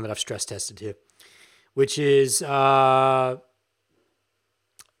 There's the other one that I've stress tested here, which is ones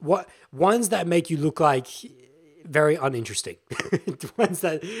that make you look like very uninteresting. Ones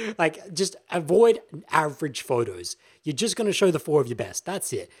that, like, just avoid average photos. You're just going to show the 4 of your best.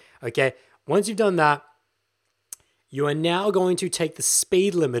 That's it. Okay. Once you've done that, you are now going to take the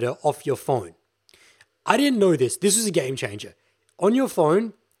speed limiter off your phone. I didn't know this. This was a game changer. On your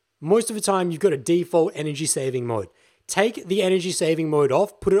phone, most of the time, you've got a default energy saving mode. Take the energy saving mode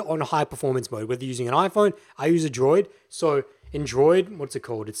off, put it on high performance mode. Whether you're using an iPhone, I use a Droid. So in Droid, what's it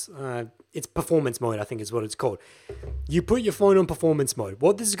called? It's performance mode, I think is what it's called. You put your phone on performance mode.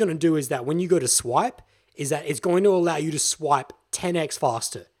 What this is going to do is that when you go to swipe, is that it's going to allow you to swipe 10x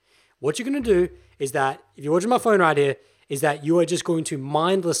faster. What you're going to do is that, if you're watching my phone right here, is that you are just going to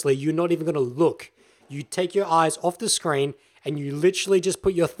mindlessly, you're not even going to look. You take your eyes off the screen and you literally just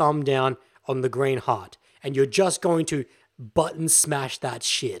put your thumb down on the green heart. and you're just going to button smash that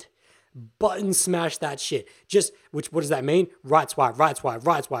shit. Button smash that shit. Just, what does that mean? Right swipe, right swipe,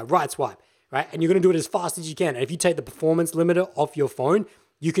 right swipe, right swipe, right? And you're going to do it as fast as you can. And if you take the performance limiter off your phone,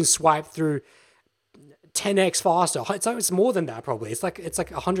 you can swipe through 10x faster. It's more than that probably. It's like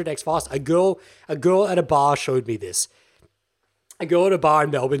 100x faster. A girl at a bar showed me this. A girl at a bar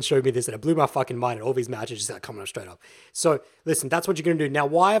in Melbourne showed me this, and it blew my fucking mind. And all these matches just like coming up straight up. So listen, that's what you're going to do. Now,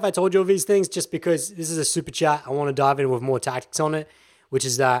 why have I told you all these things? Just because this is a super chat. I want to dive in with more tactics on it, which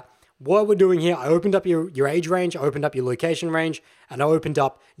is that what we're doing here, I opened up your age range, I opened up your location range, and I opened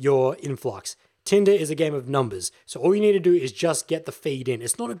up your influx. Tinder is a game of numbers. So all you need to do is just get the feed in.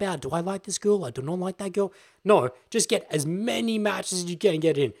 It's not about, do I like this girl? I do not like that girl. No, just get as many matches as you can and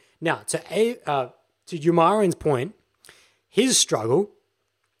get in. Now, to Umaran's point, his struggle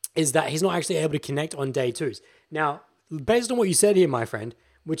is that he's not actually able to connect on day twos. Now, based on what you said here, my friend,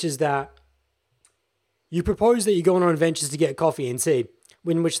 which is that you propose that you're going on adventures to get coffee and tea,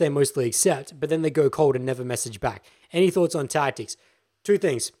 in which they mostly accept, but then they go cold and never message back. Any thoughts on tactics? Two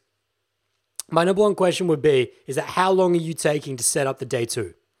things. My number one question would be, is that how long are you taking to set up the day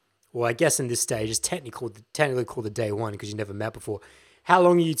two? Well, I guess in this stage, it's technically called the day one because you never met before. How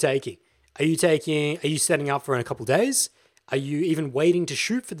long are you taking? Are you setting up for in a couple days? Are you even waiting to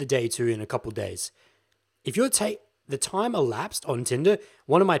shoot for the day two in a couple days? If you're the time elapsed on Tinder,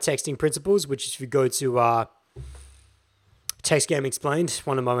 one of my texting principles, which is if you go to Text Game Explained,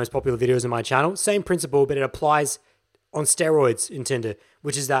 one of my most popular videos on my channel, same principle, but it applies on steroids in Tinder,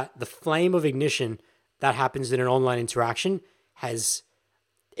 which is that the flame of ignition that happens in an online interaction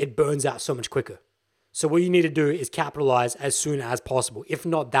it burns out so much quicker. So what you need to do is capitalize as soon as possible. If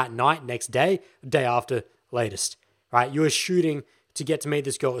not that night, next day, day after, latest. Right? You're shooting to get to meet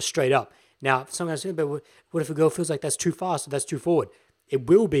this girl straight up. Now, sometimes, but what if a girl feels like that's too fast or that's too forward? It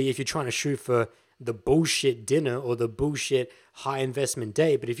will be if you're trying to shoot for the bullshit dinner or the bullshit high investment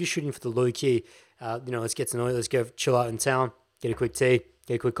day. But if you're shooting for the low key, let's get to know you, let's go chill out in town, get a quick tea,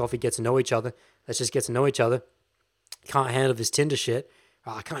 get a quick coffee, get to know each other. Let's just get to know each other. Can't handle this Tinder shit.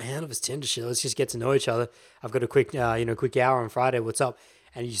 Oh, I can't handle this Tinder shit. Let's just get to know each other. I've got a quick hour on Friday. What's up?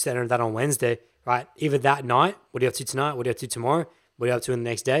 And you send her that on Wednesday, right? Either that night, what are you up to tonight? What are you up to tomorrow? What are you up to in the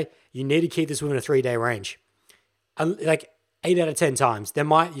next day? You need to keep this within a 3-day range. Like 8 out of 10 times.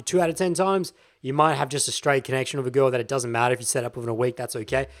 2 out of 10 times, you might have just a straight connection with a girl that it doesn't matter if you set up within a week, that's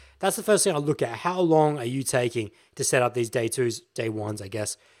okay. That's the first thing I look at. How long are you taking to set up these day twos, day ones, I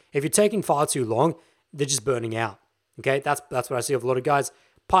guess? If you're taking far too long, they're just burning out. Okay, that's what I see with a lot of guys.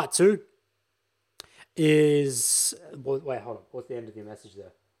 Part 2 is, wait, hold on. What's the end of your message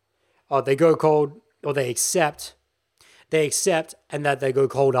there? Oh, they go cold, or they accept, and that they go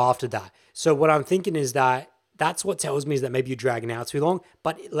cold after that. So what I'm thinking is that's what tells me is that maybe you're dragging out too long.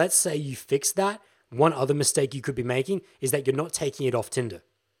 But let's say you fix that. One other mistake you could be making is that you're not taking it off Tinder.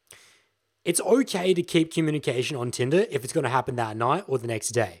 It's okay to keep communication on Tinder if it's going to happen that night or the next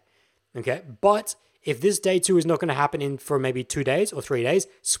day. Okay, but if this day two is not going to happen for maybe 2 days or 3 days,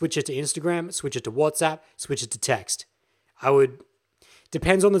 switch it to Instagram, switch it to WhatsApp, switch it to text.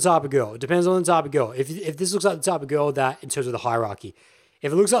 Depends on the type of girl. If this looks like the type of girl that, in terms of the hierarchy,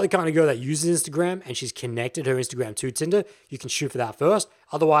 if it looks like the kind of girl that uses Instagram and she's connected her Instagram to Tinder, you can shoot for that first.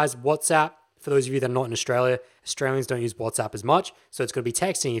 Otherwise, WhatsApp, for those of you that are not in Australia, Australians don't use WhatsApp as much, so it's going to be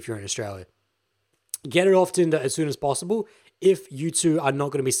texting if you're in Australia. Get it off Tinder as soon as possible if you two are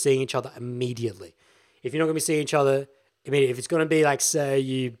not going to be seeing each other immediately. If you're not going to be seeing each other, if it's going to be like, say,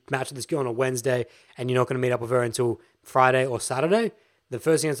 you match with this girl on a Wednesday and you're not going to meet up with her until Friday or Saturday, the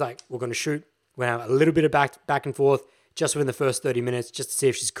first thing is like, we're going to shoot. We're going to have a little bit of back and forth just within the first 30 minutes just to see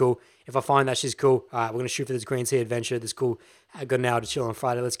if she's cool. If I find that she's cool, all right, we're going to shoot for this green tea adventure. This cool. I got an hour to chill on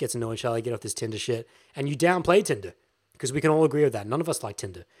Friday. Let's get to know each other, get off this Tinder shit. And you downplay Tinder because we can all agree with that. None of us like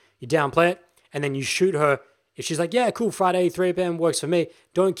Tinder. You downplay it and then you shoot her. If she's like, yeah, cool, Friday, 3 p.m. works for me,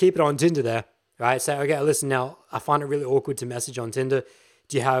 don't keep it on Tinder there. Right? Say, okay, listen, now, I find it really awkward to message on Tinder.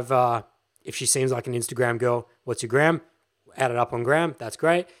 Do you have, if she seems like an Instagram girl, what's your gram? Add it up on gram. That's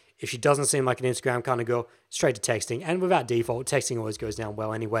great. If she doesn't seem like an Instagram kind of girl, straight to texting. And without default, texting always goes down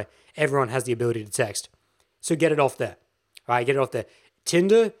well anyway. Everyone has the ability to text. So get it off there. All right, get it off there.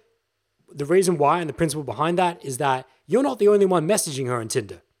 Tinder, the reason why and the principle behind that is that you're not the only one messaging her on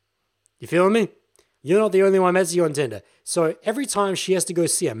Tinder. You feeling me? You're not the only one messaging on Tinder. So every time she has to go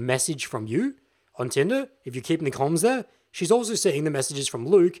see a message from you on Tinder, if you're keeping the comms there, she's also seeing the messages from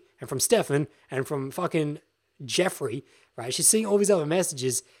Luke and from Stefan and from fucking Jeffrey, right? She's seeing all these other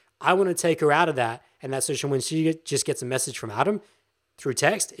messages. I want to take her out of that. And that's so when she just gets a message from Adam through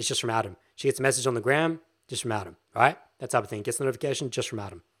text, it's just from Adam. She gets a message on the gram, just from Adam, right? That type of thing. Gets the notification just from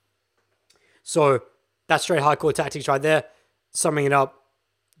Adam. So That's straight hardcore tactics right there. Summing it up,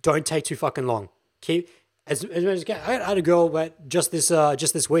 don't take too fucking long. Keep as much as you can. I had a girl, but just this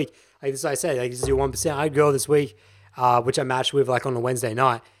week, like this I said, like this is your 1%. I had a girl this week, which I matched with like on a Wednesday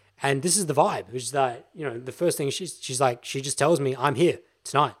night, and this is the vibe, which is that, you know, the first thing she's like, she just tells me, I'm here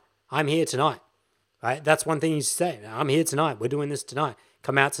tonight. I'm here tonight. Right? That's one thing you say. I'm here tonight. We're doing this tonight.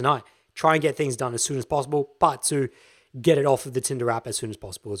 Come out tonight. Try and get things done as soon as possible, but to get it off of the Tinder app as soon as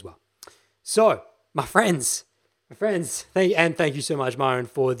possible as well. So, my friends, thank you so much, Myron,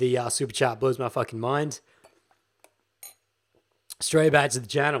 for the super chat. Blows my fucking mind. Straight back to the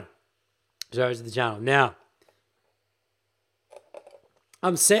channel. Now,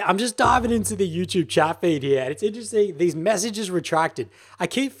 I'm just diving into the YouTube chat feed here, and it's interesting. These messages retracted. I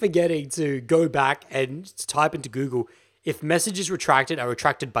keep forgetting to go back and type into Google if messages retracted are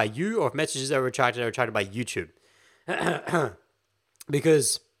retracted by you, or if messages are retracted by YouTube.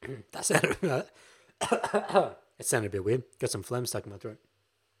 Because that sounded a bit weird. Got some phlegm stuck in my throat.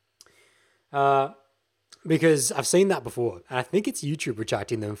 Because I've seen that before, and I think it's YouTube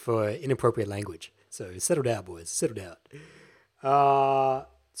retracting them for inappropriate language. So settle down, boys. Settle down.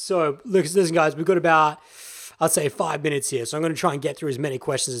 So listen, guys, we've got about, I'd say 5 minutes here. So I'm going to try and get through as many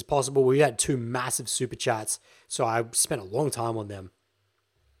questions as possible. We had 2 massive super chats, so I spent a long time on them.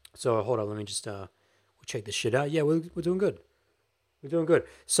 So hold on, let me just, we'll check this shit out. Yeah, we're doing good. We're doing good.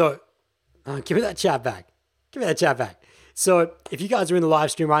 So give me that chat back. So if you guys are in the live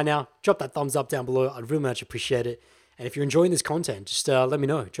stream right now, drop that thumbs up down below. I'd really much appreciate it. And if you're enjoying this content, just let me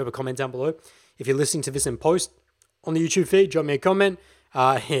know. Drop a comment down below. If you're listening to this in post on the YouTube feed, drop me a comment.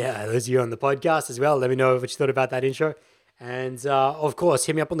 Yeah, those of you on the podcast as well, let me know what you thought about that intro. And of course,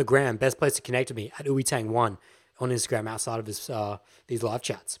 hit me up on the gram. Best place to connect with me at uitang1 on Instagram outside of these live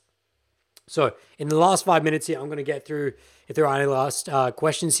chats. So in the last 5 minutes here, I'm going to get through if there are any last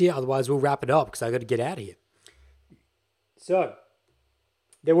questions here. Otherwise, we'll wrap it up because I got to get out of here. So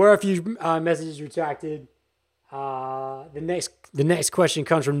there were a few messages retracted. The next question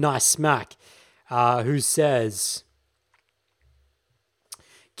comes from Nice Smack, who says,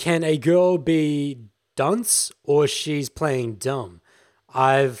 "Can a girl be dunce or she's playing dumb?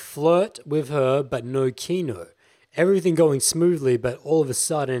 I've flirt with her, but no kino. Everything going smoothly, but all of a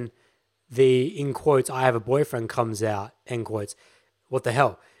sudden, the, in quotes, I have a boyfriend comes out, end quotes. What the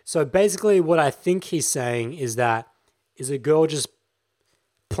hell?" So basically what I think he's saying is that, is a girl just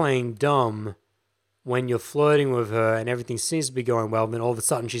playing dumb when you're flirting with her and everything seems to be going well, and then all of a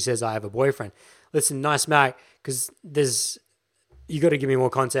sudden she says, I have a boyfriend. Listen, Nice Mac, because you got to give me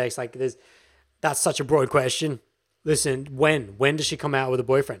more context. Like that's such a broad question. Listen, when does she come out with a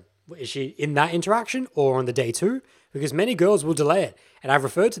boyfriend? Is she in that interaction or on the day 2? Because many girls will delay it. And I've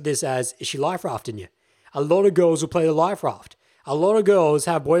referred to this as, is she life rafting you? A lot of girls will play the life raft. A lot of girls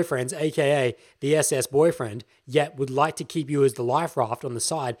have boyfriends, aka the SS boyfriend, yet would like to keep you as the life raft on the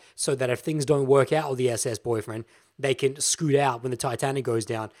side so that if things don't work out with the SS boyfriend, they can scoot out when the Titanic goes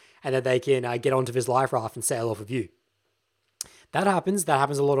down and that they can get onto this life raft and sail off of you. That happens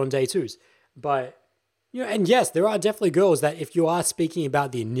a lot on day 2s. But, you know, and yes, there are definitely girls that if you are speaking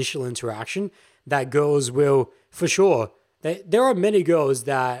about the initial interaction, that girls will, for sure, there are many girls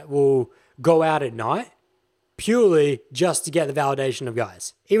that will go out at night purely just to get the validation of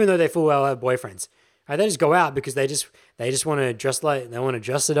guys, even though they full well have boyfriends. Right? They just go out because they just want to dress like, they want to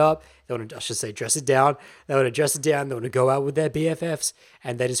dress it up. They want to, I should say, dress it down. They want to dress it down. They want to go out with their BFFs,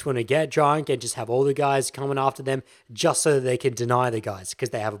 and they just want to get drunk and just have all the guys coming after them just so that they can deny the guys because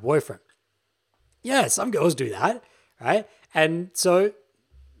they have a boyfriend. Yeah, some girls do that, right? And so,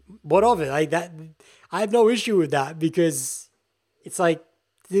 what of it? Like that, I have no issue with that because it's like,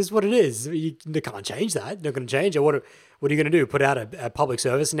 this is what it is. You can't change that. You're not going to change it. What are you going to do? Put out a public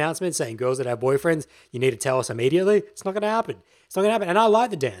service announcement saying girls that have boyfriends, you need to tell us immediately? It's not going to happen. It's not going to happen. And I like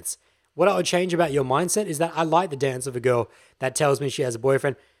the dance. What I would change about your mindset is that I like the dance of a girl that tells me she has a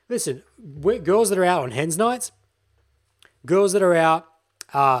boyfriend. Listen, girls that are out on hens nights, girls that are out,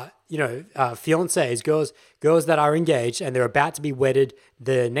 fiancés, girls that are engaged and they're about to be wedded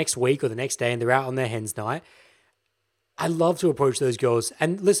the next week or the next day and they're out on their hens night. I love to approach those girls.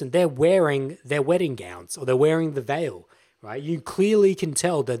 And listen, they're wearing their wedding gowns or they're wearing the veil, right? You clearly can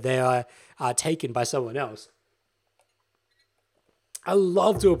tell that they are taken by someone else. I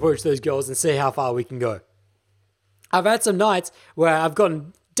love to approach those girls and see how far we can go. I've had some nights where I've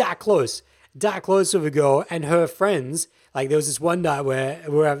gotten that close with a girl and her friends. Like there was this one night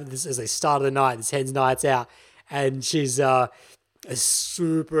where this is the start of the night, this hen's night's out, and she's a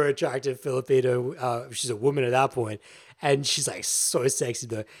super attractive Filipino. She's a woman at that point. And she's like so sexy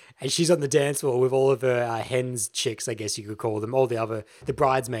though. And she's on the dance floor with all of her hens chicks, I guess you could call them, all the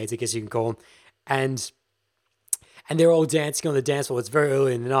bridesmaids, I guess you can call them. And and they're all dancing on the dance floor. It's very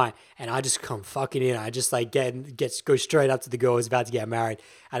early in the night, and I just come fucking in. I just like go straight up to the girl who's about to get married,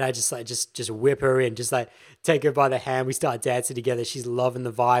 and I just like just whip her in, just like take her by the hand. We start dancing together. She's loving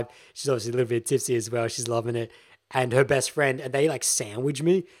the vibe. She's obviously a little bit tipsy as well. She's loving it. And her best friend, and they like sandwich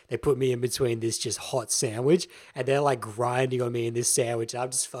me. They put me in between this just hot sandwich, and they're like grinding on me in this sandwich. I'm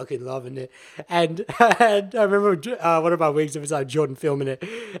just fucking loving it. And, and I remember one of my weeks it was like Jordan filming it,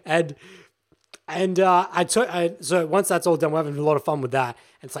 and so once that's all done, we're having a lot of fun with that.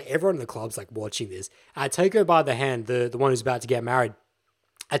 And it's like everyone in the club's like watching this. I take her by the hand, the one who's about to get married.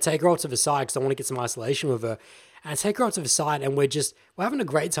 I take her off to the side because I want to get some isolation with her. And I take her off to the side, and we're having a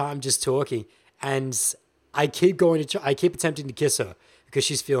great time just talking. And I keep attempting to kiss her because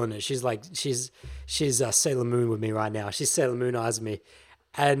she's feeling it. She's like, she's Sailor Moon with me right now. She's Sailor Moon eyes me.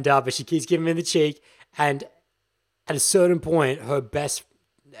 And, but she keeps giving me the cheek. And at a certain point, her best,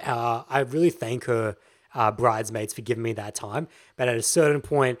 I really thank her bridesmaids for giving me that time. But at a certain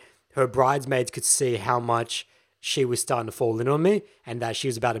point, her bridesmaids could see how much she was starting to fall in on me and that she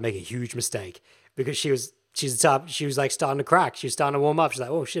was about to make a huge mistake because she was like starting to crack. She was starting to warm up. She's like,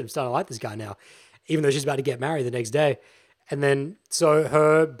 oh shit, I'm starting to like this guy now, even though she's about to get married the next day. And then, so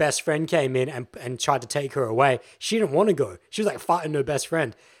her best friend came in and tried to take her away. She didn't want to go. She was like fighting her best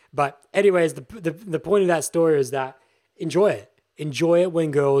friend. But anyways, the point of that story is that enjoy it. Enjoy it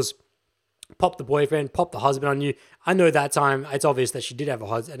when girls pop the boyfriend, pop the husband on you. I know that time, it's obvious that she did have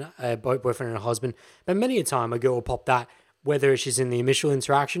a boyfriend and a husband, but many a time a girl will pop that, whether she's in the initial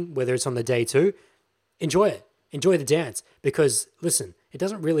interaction, whether it's on the day two. Enjoy it. Enjoy the dance. Because, listen, it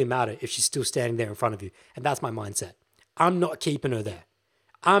doesn't really matter if she's still standing there in front of you. And that's my mindset. I'm not keeping her there.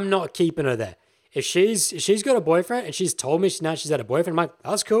 I'm not keeping her there. If she's got a boyfriend and she's told me now she's had a boyfriend, I'm like,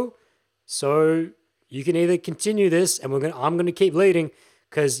 that's cool. So you can either continue this and I'm going to keep leading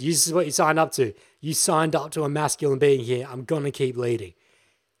because this is what you signed up to. You signed up to a masculine being here. I'm going to keep leading.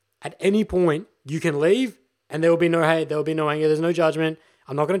 At any point, you can leave and there will be no hate. There will be no anger. There's no judgment.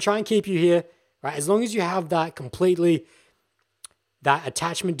 I'm not going to try and keep you here. Right? As long as you have that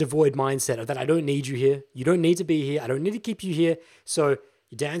attachment devoid mindset of that I don't need you here. You don't need to be here. I don't need to keep you here. So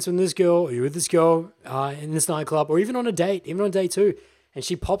you dance with this girl or you're with this girl in this nightclub or even on a date, even on day two, and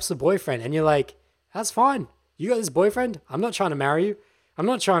she pops the boyfriend and you're like, that's fine. You got this boyfriend. I'm not trying to marry you. I'm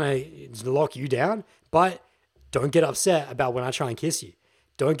not trying to lock you down, but don't get upset about when I try and kiss you.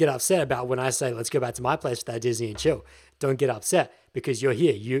 Don't get upset about when I say, let's go back to my place for that Disney and chill. Don't get upset because you're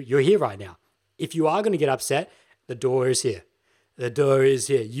here. You're here right now. If you are going to get upset, the door is here. The door is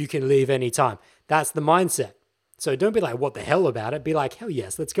here. You can leave anytime. That's the mindset. So don't be like, what the hell about it? Be like, hell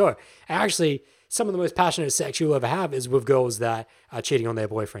yes, let's go. Actually, some of the most passionate sex you'll ever have is with girls that are cheating on their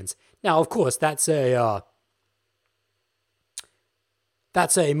boyfriends. Now, of course, that's a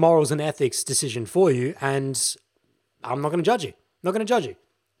morals and ethics decision for you, and I'm not going to judge you. I'm not going to judge you.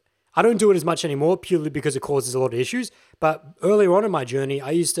 I don't do it as much anymore purely because it causes a lot of issues. But earlier on in my journey,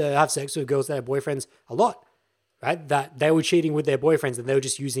 I used to have sex with girls that had boyfriends a lot, right? That they were cheating with their boyfriends and they were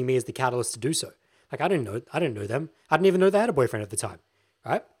just using me as the catalyst to do so. Like, I didn't know them. I didn't even know they had a boyfriend at the time,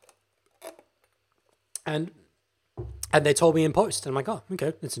 right? And they told me in post. And I'm like, oh,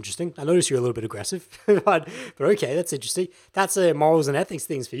 okay, that's interesting. I noticed you're a little bit aggressive, but okay, that's interesting. That's a morals and ethics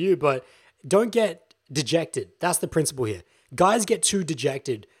things for you, but don't get dejected. That's the principle here. Guys get too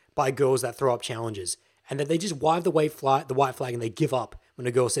dejected by girls that throw up challenges and that they just wave the white flag and they give up when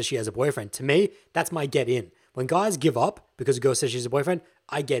a girl says she has a boyfriend. To me, that's my get in. When guys give up because a girl says she's a boyfriend,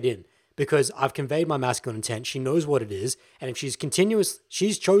 I get in because I've conveyed my masculine intent. She knows what it is. And if she's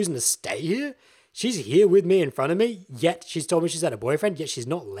chosen to stay here, she's here with me in front of me, yet she's told me she's had a boyfriend, yet she's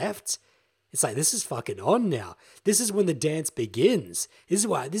not left. It's like, this is fucking on now. This is when the dance begins. This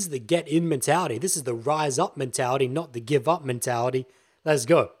is the get in mentality. This is the rise up mentality, not the give up mentality. Let's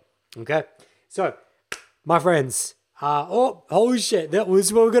go. Okay. So, my friends, holy shit. This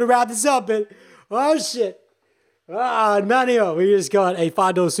is where we're going to wrap this up, man. Oh shit. Manio, we just got a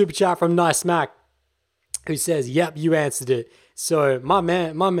 $5 super chat from Nice Smack who says, yep, you answered it. So, my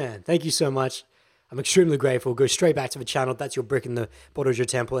man, thank you so much. I'm extremely grateful. Go straight back to the channel. That's your brick in the bottle of your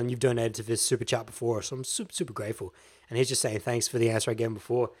temple, and you've donated to this super chat before, so I'm super, super grateful. And he's just saying thanks for the answer I gave him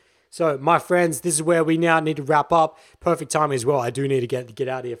before. So, my friends, this is where we now need to wrap up. Perfect timing as well. I do need to get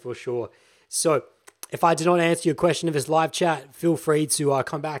out of here for sure. So, if I did not answer your question of this live chat, feel free to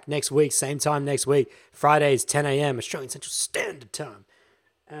come back next week, same time next week, Fridays, 10 a.m. Australian Central Standard Time.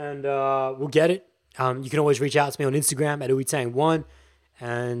 And we'll get it. You can always reach out to me on Instagram at uitang1.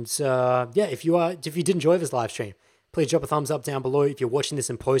 And if you did enjoy this live stream, please drop a thumbs up down below. If you're watching this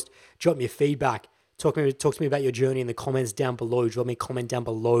in post, drop me your feedback. Talk to me about your journey in the comments down below. Drop me a comment down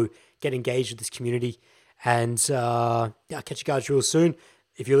below. Get engaged with this community. And I'll catch you guys real soon.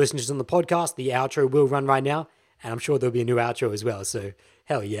 If you're listening to this on the podcast, the outro will run right now. And I'm sure there'll be a new outro as well. So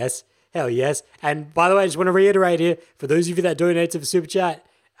hell yes. Hell yes. And by the way, I just want to reiterate here, for those of you that donate to the Super Chat,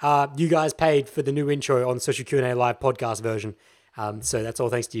 you guys paid for the new intro on the Social Q&A Live podcast version. So that's all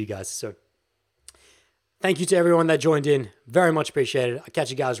thanks to you guys. So thank you to everyone that joined in. Very much appreciated. I'll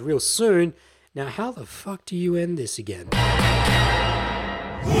catch you guys real soon. Now, how the fuck do you end this again?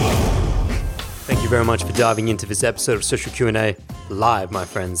 Thank you very much for diving into this episode of Social Q&A Live, my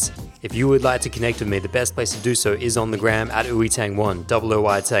friends. If you would like to connect with me, the best place to do so is on the gram at Uitang1,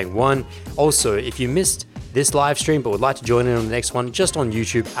 OOYTang1. Also, if you missed this live stream but would like to join in on the next one, just on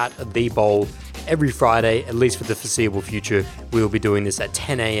YouTube at The Bowl. Every Friday, at least for the foreseeable future, we will be doing this at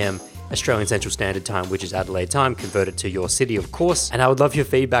 10 a.m. Australian Central Standard Time, which is Adelaide time, converted to your city, of course. And I would love your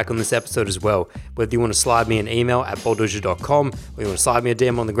feedback on this episode as well. Whether you want to slide me an email at bulldozer.com, or you want to slide me a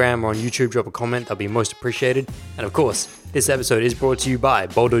DM on the gram or on YouTube, drop a comment, that'll be most appreciated. And of course, this episode is brought to you by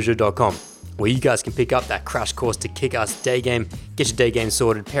bulldozer.com, where you guys can pick up that crash course to kick ass day game, get your day game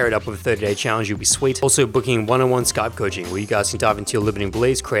sorted, pair it up with a 30-day challenge, you'll be sweet. Also booking one-on-one Skype coaching, where you guys can dive into your limiting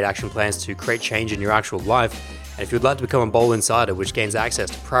beliefs, create action plans to create change in your actual life. And if you'd like to become a Bowl Insider, which gains access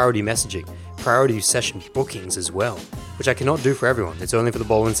to priority messaging, priority session bookings as well, which I cannot do for everyone. It's only for the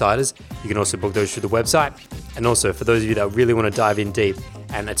Bowl Insiders. You can also book those through the website. And also for those of you that really want to dive in deep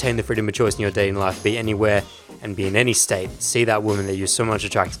and attain the freedom of choice in your dating life, be anywhere and be in any state, see that woman that you're so much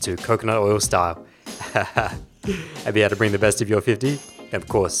attracted to, coconut oil style, and be able to bring the best of your 50. And of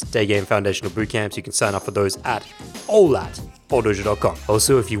course, day game foundational boot camps, you can sign up for those at bulldozer.com.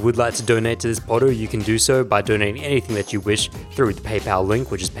 Also, if you would like to donate to this poddo, you can do so by donating anything that you wish through the PayPal link,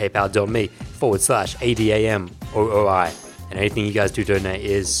 which is paypal.me/ADAMOOI. And anything you guys do donate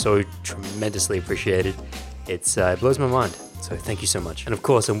is so tremendously appreciated. It blows my mind. So thank you so much. And of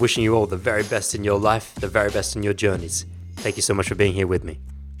course, I'm wishing you all the very best in your life, the very best in your journeys. Thank you so much for being here with me.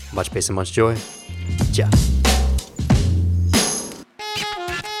 Much peace and much joy. Ciao.